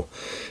awful.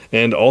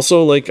 And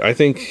also, like, I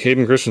think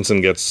Hayden Christensen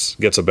gets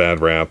a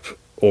bad rap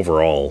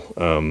overall.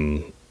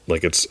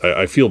 Like,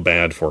 I feel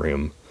bad for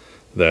him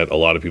that a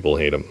lot of people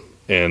hate him.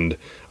 And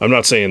I'm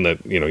not saying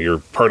that you're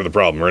part of the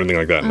problem or anything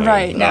like that. Niall.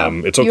 Right,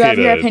 no. It's You okay have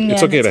your opinion,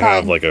 it's okay it's to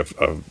have fine. like an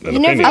never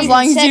opinion. As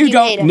long as said you you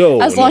don't, hate him.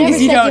 No, as long no.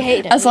 as you Never said don't, you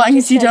hate him. as long You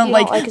as you just said don't you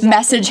like don't like his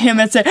message him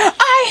and say,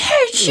 "I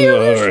hate you. Yeah, You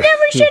alright.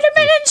 never should have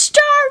been in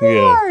Star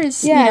Yeah.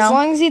 Wars." yeah, you know? as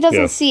long as he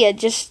doesn't Yeah. see it,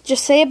 just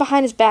say it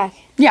behind his back.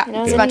 yeah, You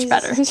know, it's then much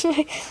he's-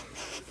 better.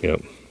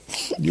 Yep.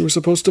 You were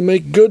supposed to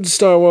make good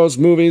Star Wars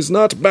movies,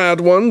 not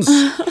bad ones.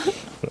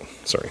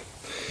 Sorry.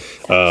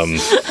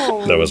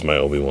 That was my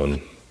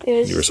Obi-Wan. It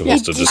was, You were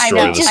supposed to destroy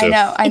I know, the Sith. I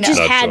know, I It know. just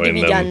Not had to join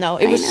be them. done, though.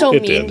 It was so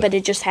It mean, did. but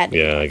it just had to.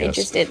 Yeah, I It guess.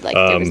 just did. Like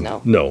there was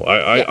no. No,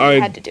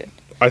 You had to do it.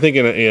 I think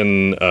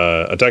in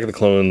Attack of the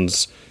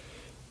Clones,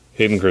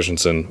 Hayden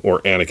Christensen or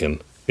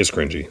Anakin is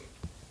cringy.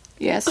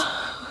 Yes.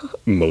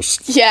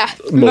 Most Yeah.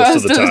 Most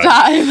of the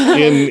time.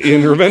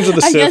 In Revenge of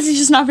the I guess Sith. he's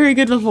just not very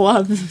good with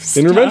love.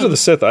 In Revenge of the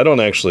Sith, I don't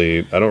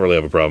really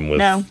have a problem with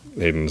No.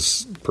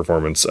 Hayden's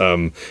performance.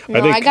 No,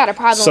 I got a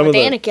problem with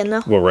Anakin,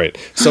 though. Well, right.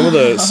 Some of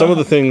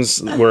the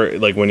things where,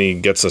 like, when he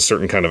gets a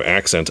certain kind of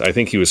accent, I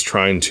think he was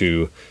trying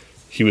to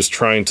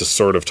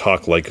sort of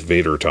talk like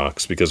Vader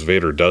talks, because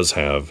Vader does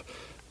have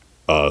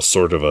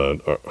sort of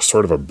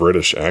a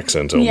British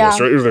accent almost. Yeah.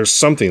 Right? There's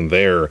something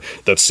there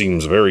that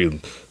seems very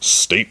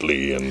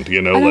stately, and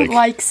I don't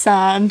like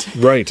sand.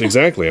 right,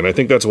 exactly. And I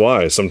think that's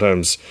why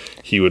sometimes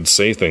he would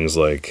say things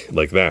like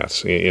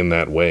that in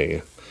that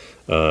way.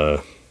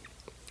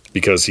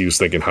 Because he was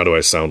thinking, how do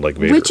I sound like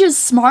Vader? Which is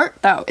smart,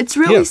 though. It's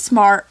really Yeah.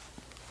 smart.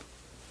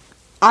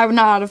 I would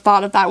not have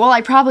thought of that. Well,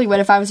 I probably would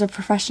if I was a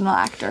professional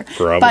actor.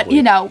 But,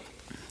 Probably.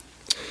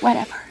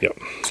 whatever. Yep.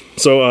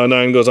 So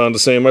Nine goes on to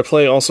say, my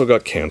play also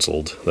got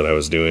canceled that I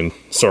was doing.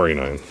 Sorry,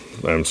 Nine.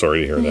 I'm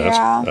sorry to hear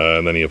Yeah. that.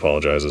 And then he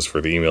apologizes for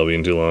the email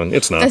being too long.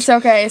 It's not. It's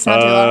okay. It's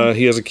not too long.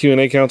 He has a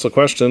Q&A council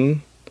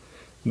question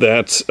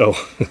that...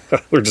 Oh,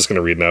 we're just going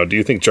to read now. Do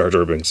you think Jar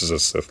Jar Binks is a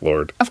Sith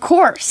Lord? Of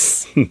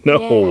course.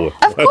 No.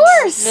 Yeah. Of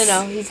course.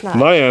 No, he's not.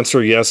 My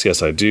answer, yes,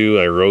 I do.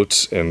 I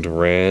wrote an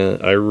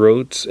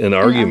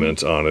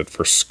argument on it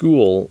for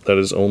school that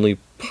is only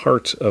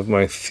part of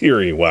my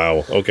theory.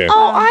 Wow. Okay.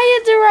 Oh, I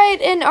had to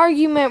write an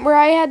argument where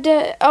I had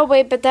to. Oh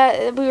wait, but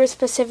that we were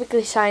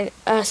specifically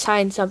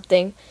assigned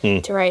something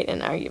to write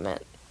an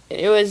argument.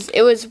 It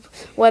was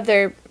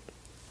whether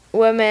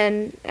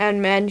women and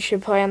men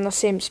should play on the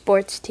same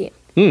sports team.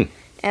 And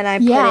I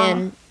put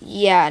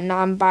in,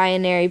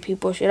 non-binary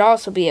people should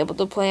also be able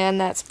to play on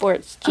that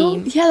sports Oh,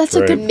 team. yeah, that's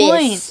a Right. good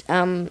point.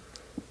 Miss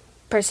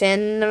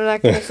person, I'm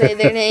not gonna say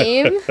their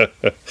name.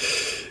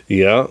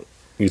 Yeah.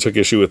 You took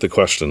issue with the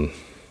question.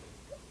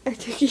 I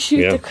took issue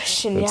with the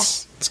question,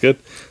 yes. It's good.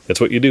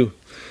 That's what you do.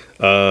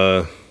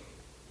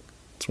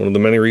 It's one of the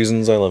many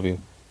reasons I love you.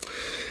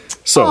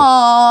 So,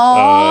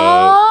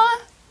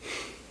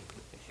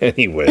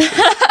 anyway.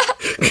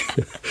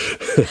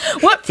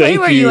 What play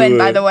were you in,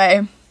 by the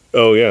way?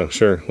 Oh, yeah,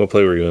 sure. What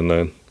play were you in,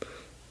 Nine?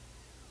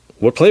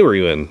 What play were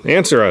you in?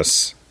 Answer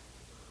us.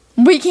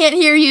 We can't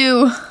hear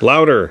you.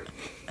 Louder.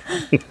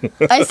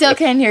 I still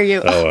can't hear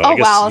you. I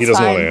guess wow, he it's doesn't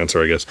fine. want to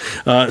answer, I guess.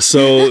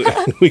 So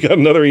we got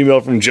another email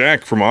from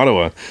Jack from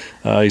Ottawa.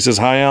 He says,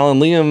 "Hi, Alan,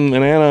 Liam,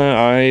 and Anna.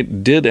 I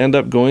did end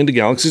up going to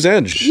Galaxy's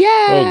Edge." Yay!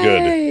 Oh,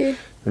 good.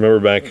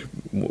 Remember back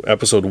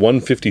episode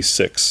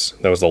 156.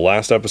 That was the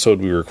last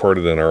episode we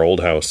recorded in our old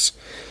house.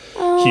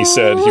 He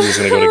said he was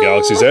going to go to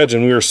Galaxy's Edge,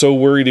 and we were so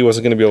worried he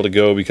wasn't going to be able to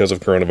go because of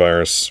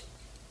coronavirus.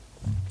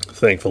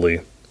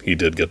 Thankfully, he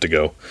did get to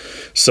go.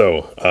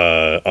 So,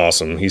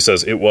 awesome. He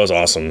says, it was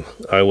awesome.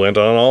 I went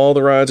on all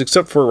the rides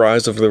except for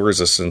Rise of the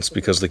Resistance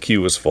because the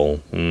queue was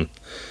full.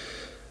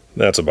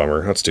 That's a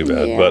bummer. That's too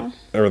bad. Yeah. But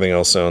everything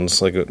else sounds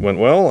like it went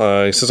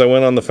well. He says, I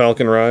went on the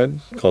Falcon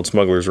ride called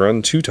Smuggler's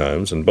Run 2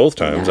 times, and both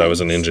times I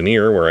was an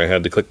engineer where I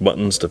had to click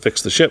buttons to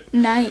fix the ship.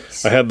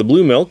 Nice. I had the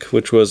blue milk,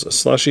 which was a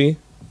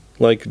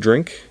slushy-like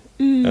drink.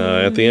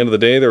 At the end of the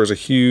day, there was a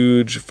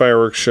huge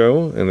fireworks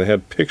show, and they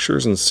had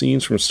pictures and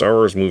scenes from Star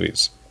Wars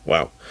movies.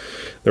 Wow.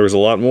 There was a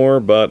lot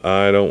more, but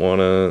I don't want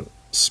to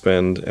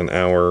spend an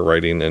hour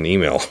writing an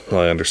email.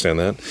 I understand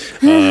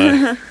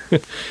that.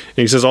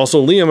 He says,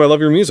 also, Liam, I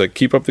love your music.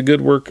 Keep up the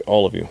good work,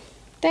 all of you.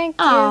 Thank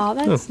you. Oh,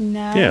 that's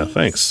nice. Yeah,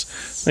 thanks.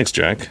 Thanks,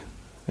 Jack.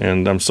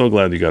 And I'm so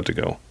glad you got to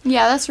go.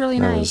 Yeah, that's really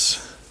That nice.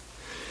 was-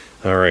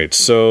 All right,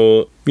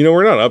 so,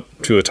 we're not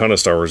up to a ton of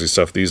Star Wars-y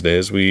stuff these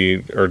days.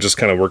 We are just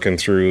kind of working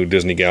through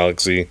Disney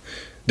Gallery,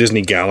 The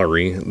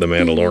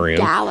Mandalorian.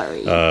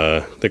 Gallery.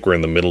 I think we're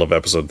in the middle of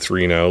episode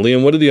 3 now.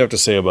 Liam, what did you have to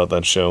say about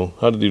that show?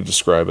 How did you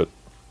describe it?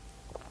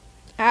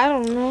 I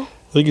don't know.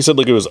 I think you said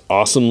it was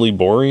awesomely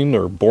boring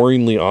or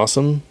boringly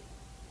awesome.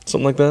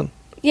 Something like that?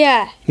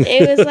 Yeah,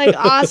 it was like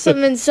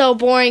awesome and so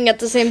boring at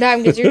the same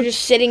time because you're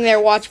just sitting there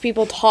watch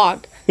people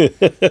talk.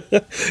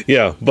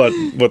 Yeah, but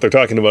what they're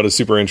talking about is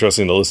super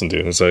interesting to listen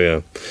to. So,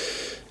 yeah.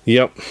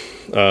 Yep.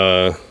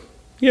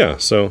 Yeah,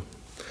 so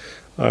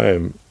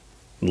I'm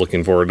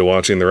looking forward to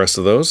watching the rest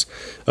of those.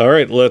 All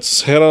right,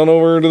 let's head on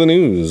over to the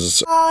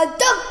news.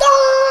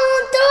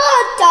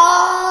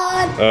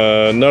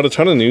 Not a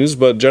ton of news,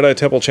 but Jedi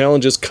Temple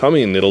Challenge is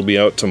coming. It'll be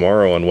out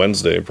tomorrow on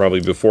Wednesday,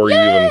 probably before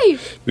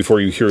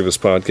you hear this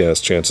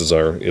podcast. Chances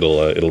are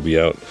it'll be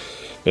out,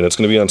 and it's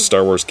going to be on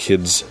Star Wars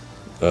Kids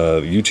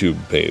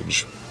YouTube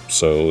page.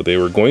 So they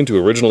were going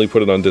to originally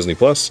put it on Disney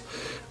Plus.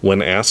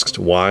 When asked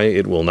why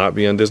it will not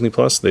be on Disney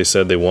Plus, they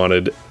said they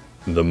wanted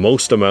the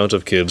most amount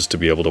of kids to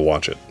be able to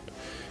watch it.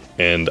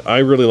 And I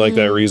really like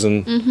that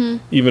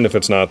reason, even if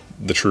it's not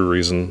the true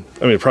reason.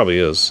 I mean, it probably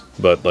is,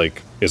 but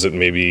is it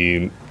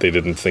maybe they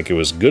didn't think it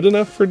was good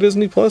enough for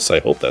Disney Plus? I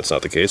hope that's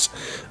not the case.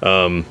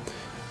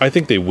 I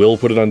think they will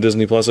put it on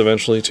Disney Plus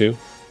eventually too,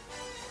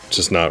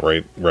 just not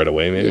right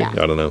away. Maybe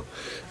I don't know,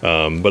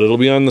 but it'll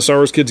be on the Star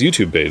Wars Kids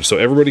YouTube page, so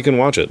everybody can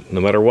watch it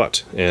no matter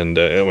what. And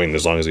I mean,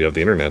 as long as you have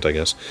the internet, I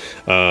guess.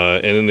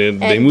 And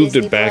they moved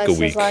Disney it back Plus, a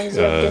week. As long as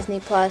you have Disney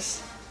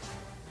Plus.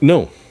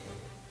 No.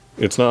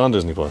 It's not on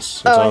Disney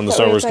Plus. It's I on the thought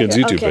Star we were Wars Kids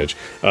talking- YouTube okay.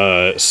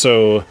 page.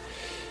 So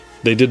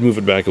they did move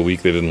it back a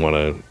week. They didn't want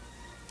to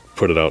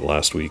put it out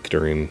last week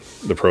during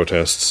the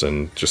protests,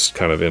 and just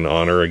kind of in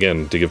honor,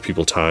 again, to give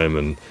people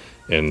time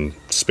and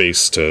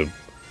space to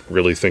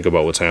really think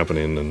about what's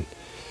happening and,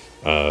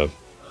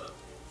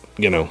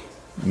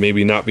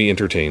 maybe not be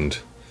entertained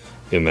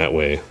in that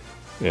way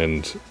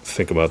and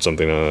think about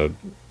something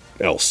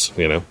else,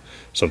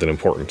 something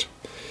important.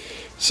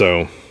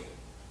 So,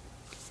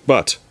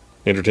 but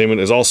entertainment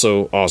is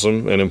also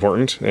awesome and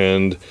important,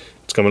 and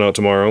it's coming out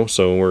tomorrow,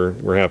 so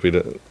we're happy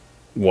to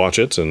watch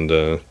it, and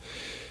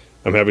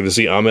I'm happy to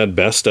see Ahmed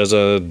Best as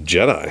a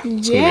Jedi.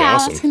 It's gonna be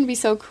awesome. That's gonna be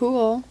so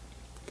cool.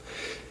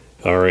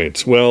 All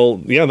right,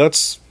 well, yeah,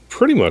 that's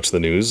pretty much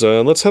the news.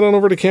 Let's head on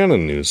over to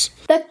canon news.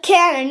 The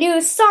canon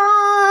news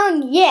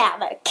song, yeah.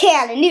 The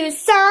canon news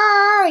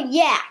song,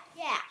 yeah.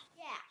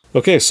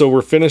 Okay, so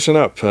we're finishing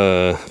up.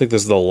 I think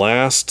this is the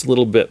last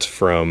little bit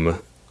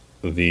from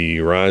the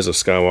Rise of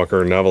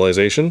Skywalker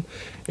novelization,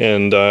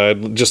 and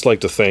I'd just like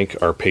to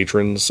thank our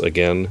patrons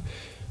again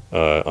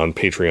on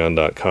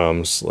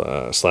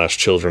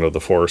patreon.com/Children of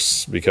the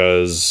Force,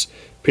 because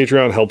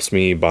Patreon helps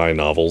me buy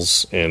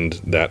novels, and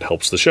that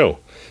helps the show.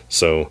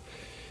 So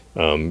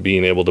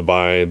being able to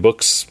buy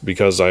books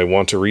because I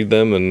want to read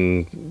them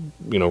and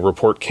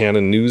report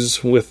canon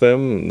news with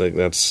them,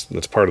 that's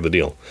part of the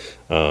deal.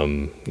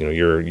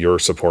 Your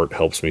support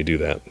helps me do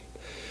that.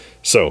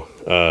 So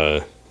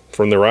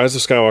from the Rise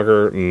of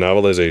Skywalker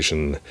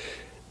novelization,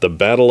 the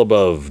battle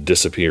above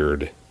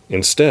disappeared.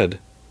 Instead,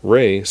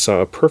 Rey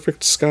saw a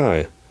perfect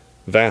sky,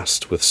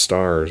 vast with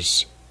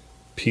stars,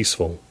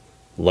 peaceful,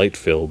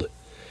 light-filled.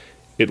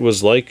 It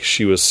was like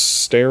she was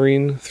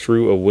staring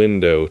through a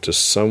window to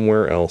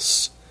somewhere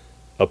else,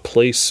 a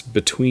place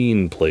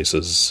between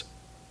places,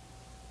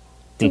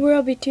 The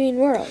world between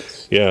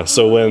worlds. Yeah,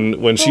 so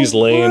when she's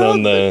laying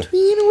on the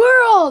Between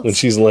worlds. when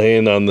she's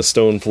laying on the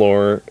stone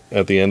floor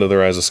at the end of the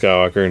Rise of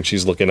Skywalker and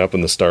she's looking up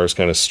and the stars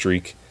kind of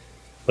streak,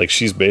 like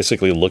she's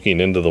basically looking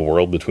into the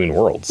world between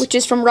worlds. Which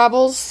is from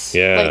Rebels.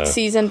 Yeah. Like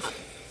season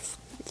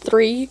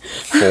 3.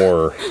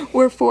 4.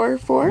 We're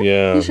 4.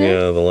 Yeah, You sure? yeah,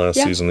 the last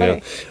Yeah? season.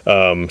 Okay.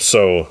 Yeah.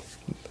 So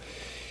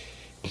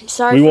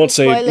Sorry we for won't the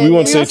say spoiler. we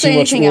won't We say won't say too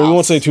much. anything We won't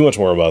else. say too much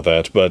more about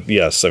that. But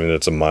yes, I mean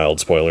it's a mild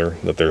spoiler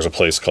that there's a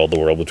place called the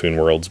World Between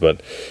Worlds.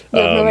 But You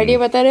have no idea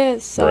what that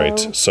is. So. right,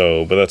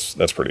 so but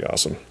that's pretty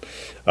awesome.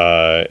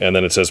 And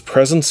then it says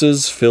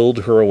presences filled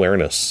her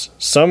awareness.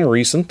 Some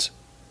recent,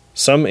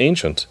 some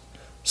ancient,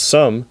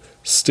 some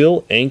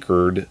still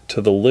anchored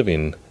to the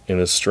living in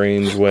a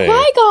strange way.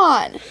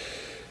 Qui-Gon!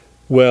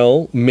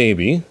 Well,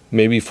 maybe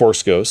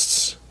Force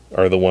ghosts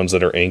are the ones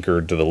that are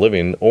anchored to the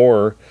living,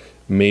 or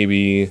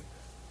maybe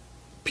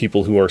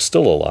people who are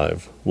still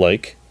alive,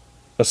 like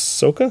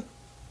Ahsoka?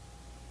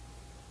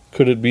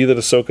 Could it be that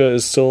Ahsoka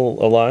is still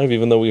alive,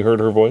 even though we heard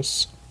her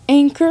voice?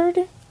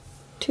 Anchored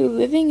to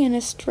living in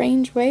a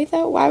strange way,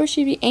 though? Why would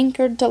she be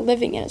anchored to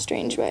living in a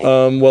strange way?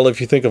 Well, if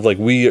you think of like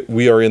we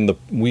are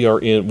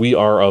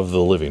of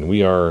the living,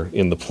 we are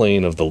in the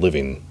plane of the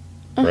living,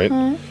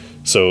 right?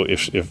 So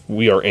if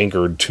we are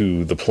anchored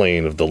to the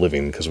plane of the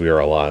living because we are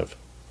alive.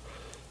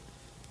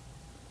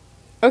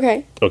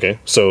 Okay. Okay,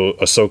 so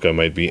Ahsoka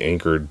might be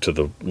anchored to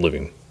the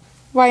living.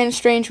 Why in a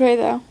strange way,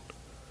 though?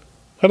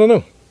 I don't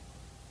know.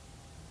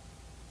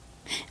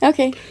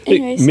 Okay.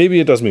 Anyways. Maybe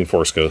it does mean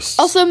Force ghosts.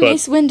 Also, but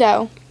Mace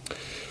Windu.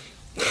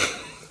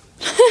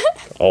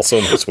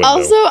 Also Mace Windu.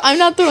 Also, I'm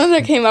not the one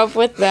that came up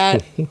with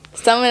that.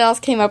 Someone else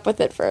came up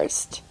with it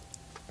first.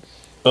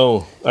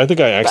 Oh, I think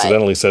I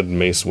accidentally said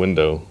Mace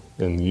Windu,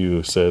 and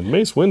you said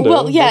Mace Windu.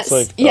 Well, yes,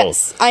 That's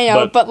yes, I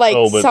know, but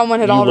someone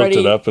had you already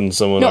looked it up, and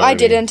someone. No, I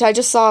already... didn't. I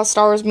just saw a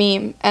Star Wars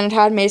meme, and it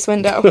had Mace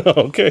Windu.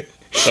 Okay,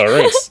 all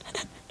right.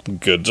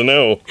 Good to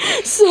know.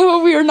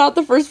 So we are not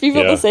the first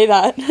people Yeah. to say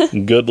that.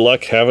 Good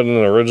luck having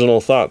an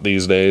original thought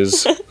these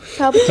days.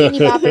 Palpatine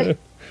Bopper.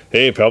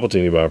 Hey,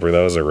 Palpatine Bopper,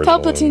 that was original.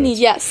 Palpatine,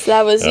 yes,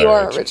 that was All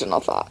your right. original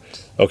thought.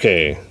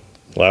 Okay,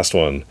 last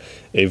one.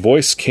 A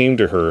voice came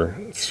to her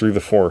through the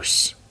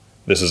Force.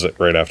 This is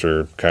right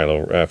after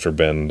after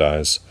Ben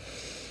dies.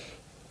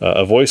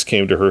 A voice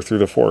came to her through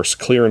the Force,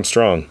 clear and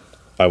strong.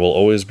 I will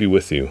always be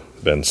with you,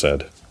 Ben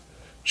said.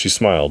 She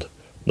smiled,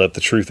 let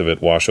the truth of it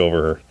wash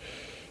over her.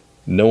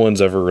 No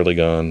one's ever really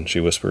gone,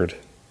 she whispered.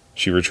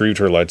 She retrieved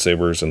her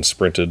lightsabers and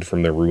sprinted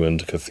from the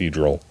ruined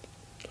cathedral.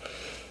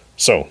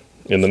 So,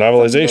 in the The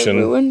novelization,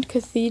 ruined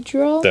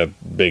cathedral?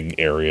 that big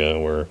area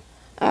where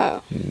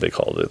Oh. they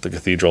called it the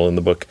cathedral in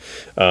the book.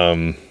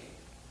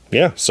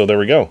 Yeah, so there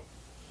we go.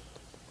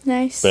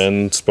 Nice.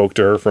 Ben spoke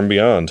to her from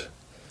beyond.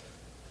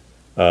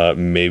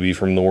 Maybe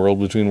from the world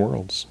between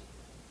worlds.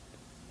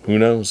 Who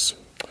knows?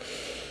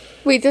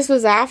 Wait, this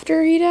was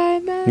after he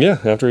died, then? Yeah,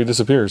 after he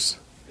disappears.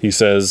 He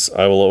says,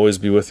 I will always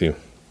be with you.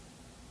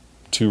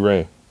 To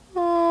Rey.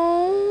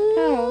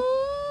 Oh.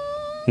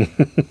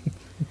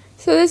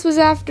 So this was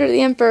after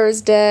the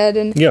Emperor's dead,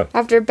 and Yeah.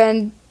 after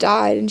Ben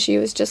died, and she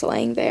was just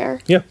laying there.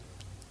 Yeah.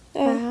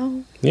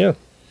 Wow. Yeah.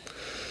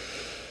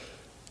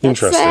 That's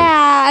Interesting.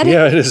 sad.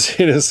 Yeah, it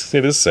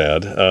is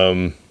sad.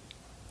 I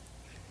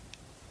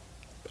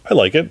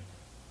like it.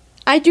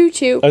 I do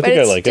too, I but think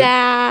I it's like it.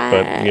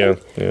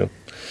 sad. But yeah.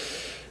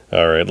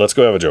 All right, let's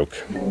go have a joke.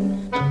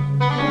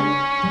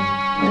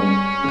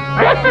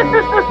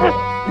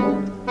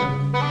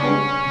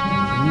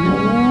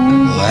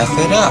 Laugh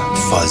it up,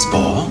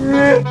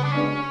 fuzzball.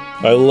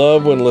 I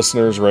love when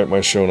listeners write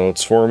my show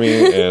notes for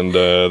me, and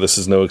this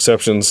is no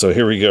exception. So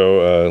here we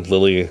go.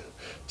 Lily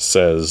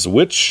says,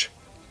 which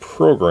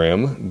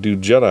program do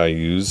Jedi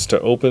use to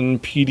open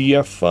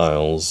PDF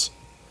files?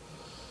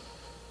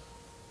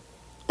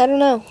 I don't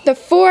know. The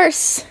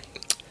Force.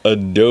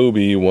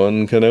 Adobe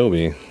One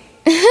Kenobi.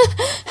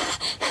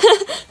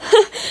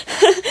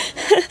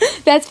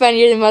 That's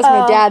funnier than most of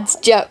my dad's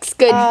jokes.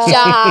 Good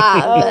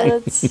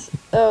job.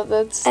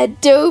 That's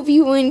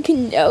Adobe One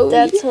Kenobi.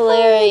 that's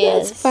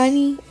hilarious. That's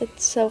funny.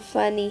 It's so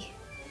funny.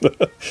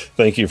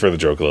 Thank you for the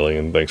joke, Lily,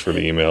 and thanks for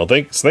the email.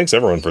 Thanks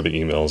everyone for the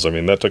emails. I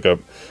mean, that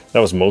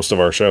was most of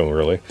our show,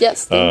 really.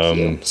 Yes, thank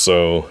you.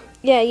 So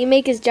Yeah, you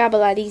make his job a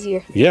lot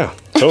easier. yeah,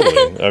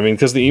 totally. I mean,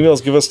 because the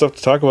emails give us stuff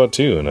to talk about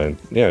too, and I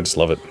just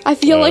love it. I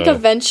feel like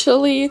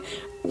eventually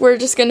we're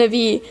just gonna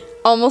be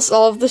almost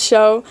all of the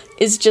show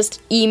is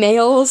just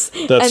emails,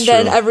 That's and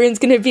then true. everyone's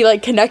gonna be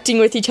like connecting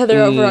with each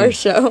other over our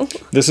show.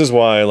 This is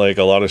why, like,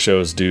 a lot of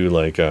shows do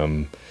like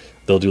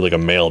they'll do like a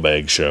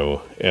mailbag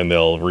show, and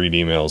they'll read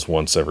emails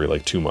once every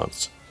like 2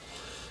 months,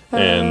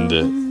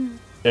 and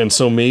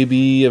so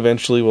maybe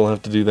eventually we'll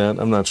have to do that.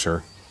 I'm not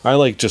sure. I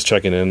like just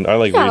checking in. I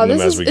like reading them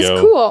as we it's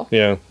go. cool.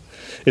 Yeah,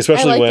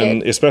 especially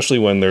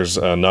like when there's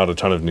not a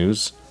ton of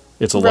news.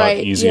 It's a lot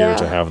Right, easier yeah.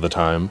 to have the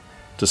time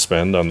to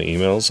spend on the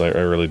emails. I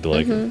really do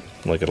like it.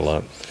 I like it a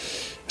lot.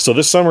 So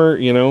this summer,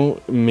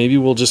 maybe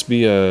we'll just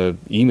be a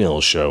email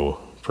show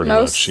pretty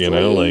much. Mostly.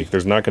 Like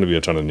there's not going to be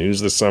a ton of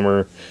news this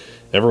summer,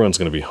 Everyone's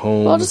going to be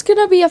home. Well, just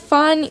gonna be a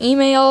fun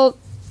email,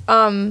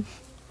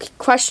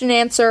 question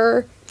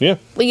answer. Yeah.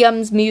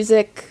 Liam's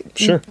music,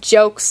 Sure.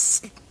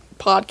 jokes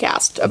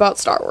podcast about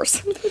Star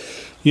Wars.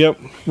 Yep.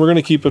 We're going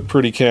to keep it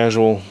pretty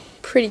casual.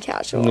 Pretty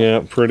casual.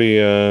 Yeah, pretty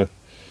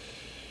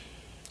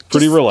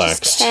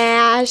relaxed. Just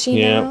cash, you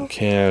Yeah, know.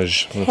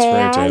 cash. That's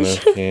right, Dana.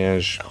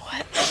 Cash.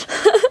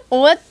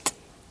 What?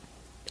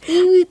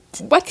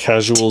 What?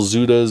 Casual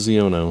Zuda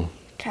Ziono.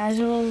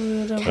 Casual.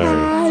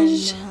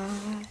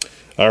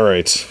 All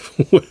right.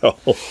 Well,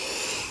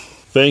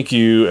 thank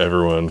you,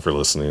 everyone, for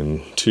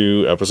listening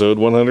to episode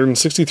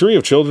 163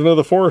 of Children of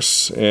the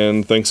Force.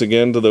 And thanks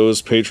again to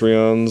those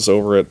Patreons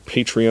over at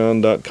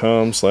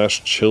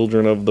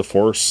patreon.com/Children of the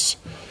Force.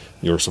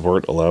 Your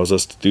support allows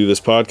us to do this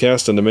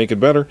podcast and to make it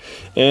better.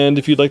 And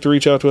if you'd like to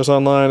reach out to us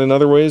online in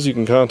other ways, you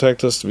can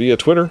contact us via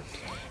Twitter,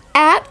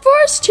 At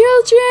Force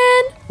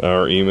Children.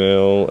 our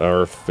email,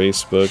 our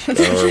Facebook, our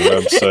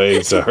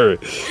websites, our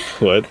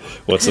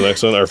what's the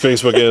next one? Our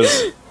Facebook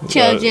is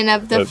Children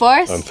of the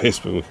Force. on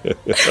Facebook.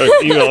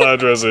 Our email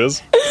address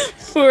is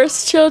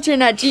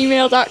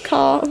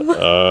ForceChildren@gmail.com.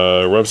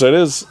 our website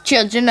is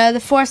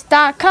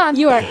childrenoftheforce.com.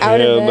 You are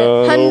out and, of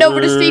it. Head over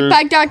to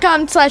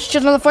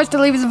speakpipe.com/children of the force to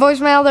leave us a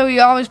voicemail that we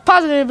always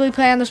positively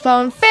play on this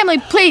phone. Family,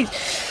 please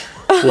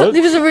what?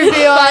 leave us a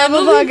review on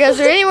Apple Podcasts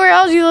or anywhere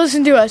else you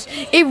listen to us.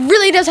 It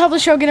really does help the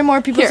show get in more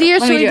people's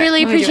ears, so we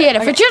really appreciate it.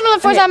 For Children of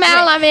the Force, I'm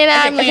Al. I'm Liam.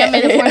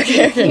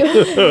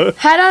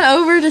 Head on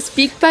over to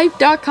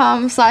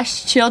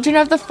speakpipe.com/children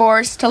of the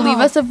force to leave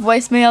us a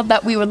voicemail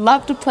that we would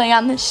love to play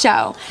on the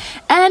show.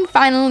 And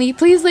finally,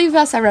 please leave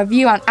us a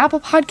review on Apple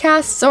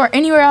Podcasts or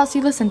anywhere else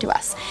you listen to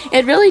us.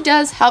 It really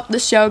does help the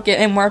show get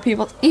in more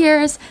people's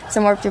ears so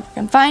more people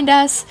can find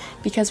us,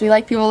 because we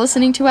like people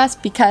listening to us,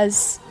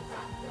 because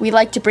we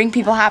like to bring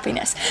people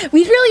happiness.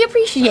 We'd really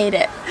appreciate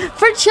it.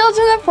 For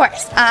Children of the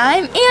Force,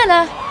 I'm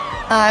Anna.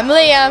 I'm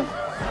Liam.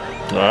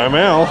 I'm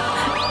Al.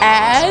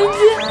 And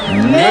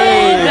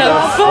may the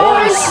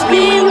Force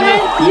be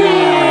with you.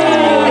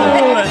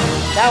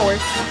 That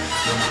works.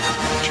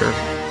 Sure.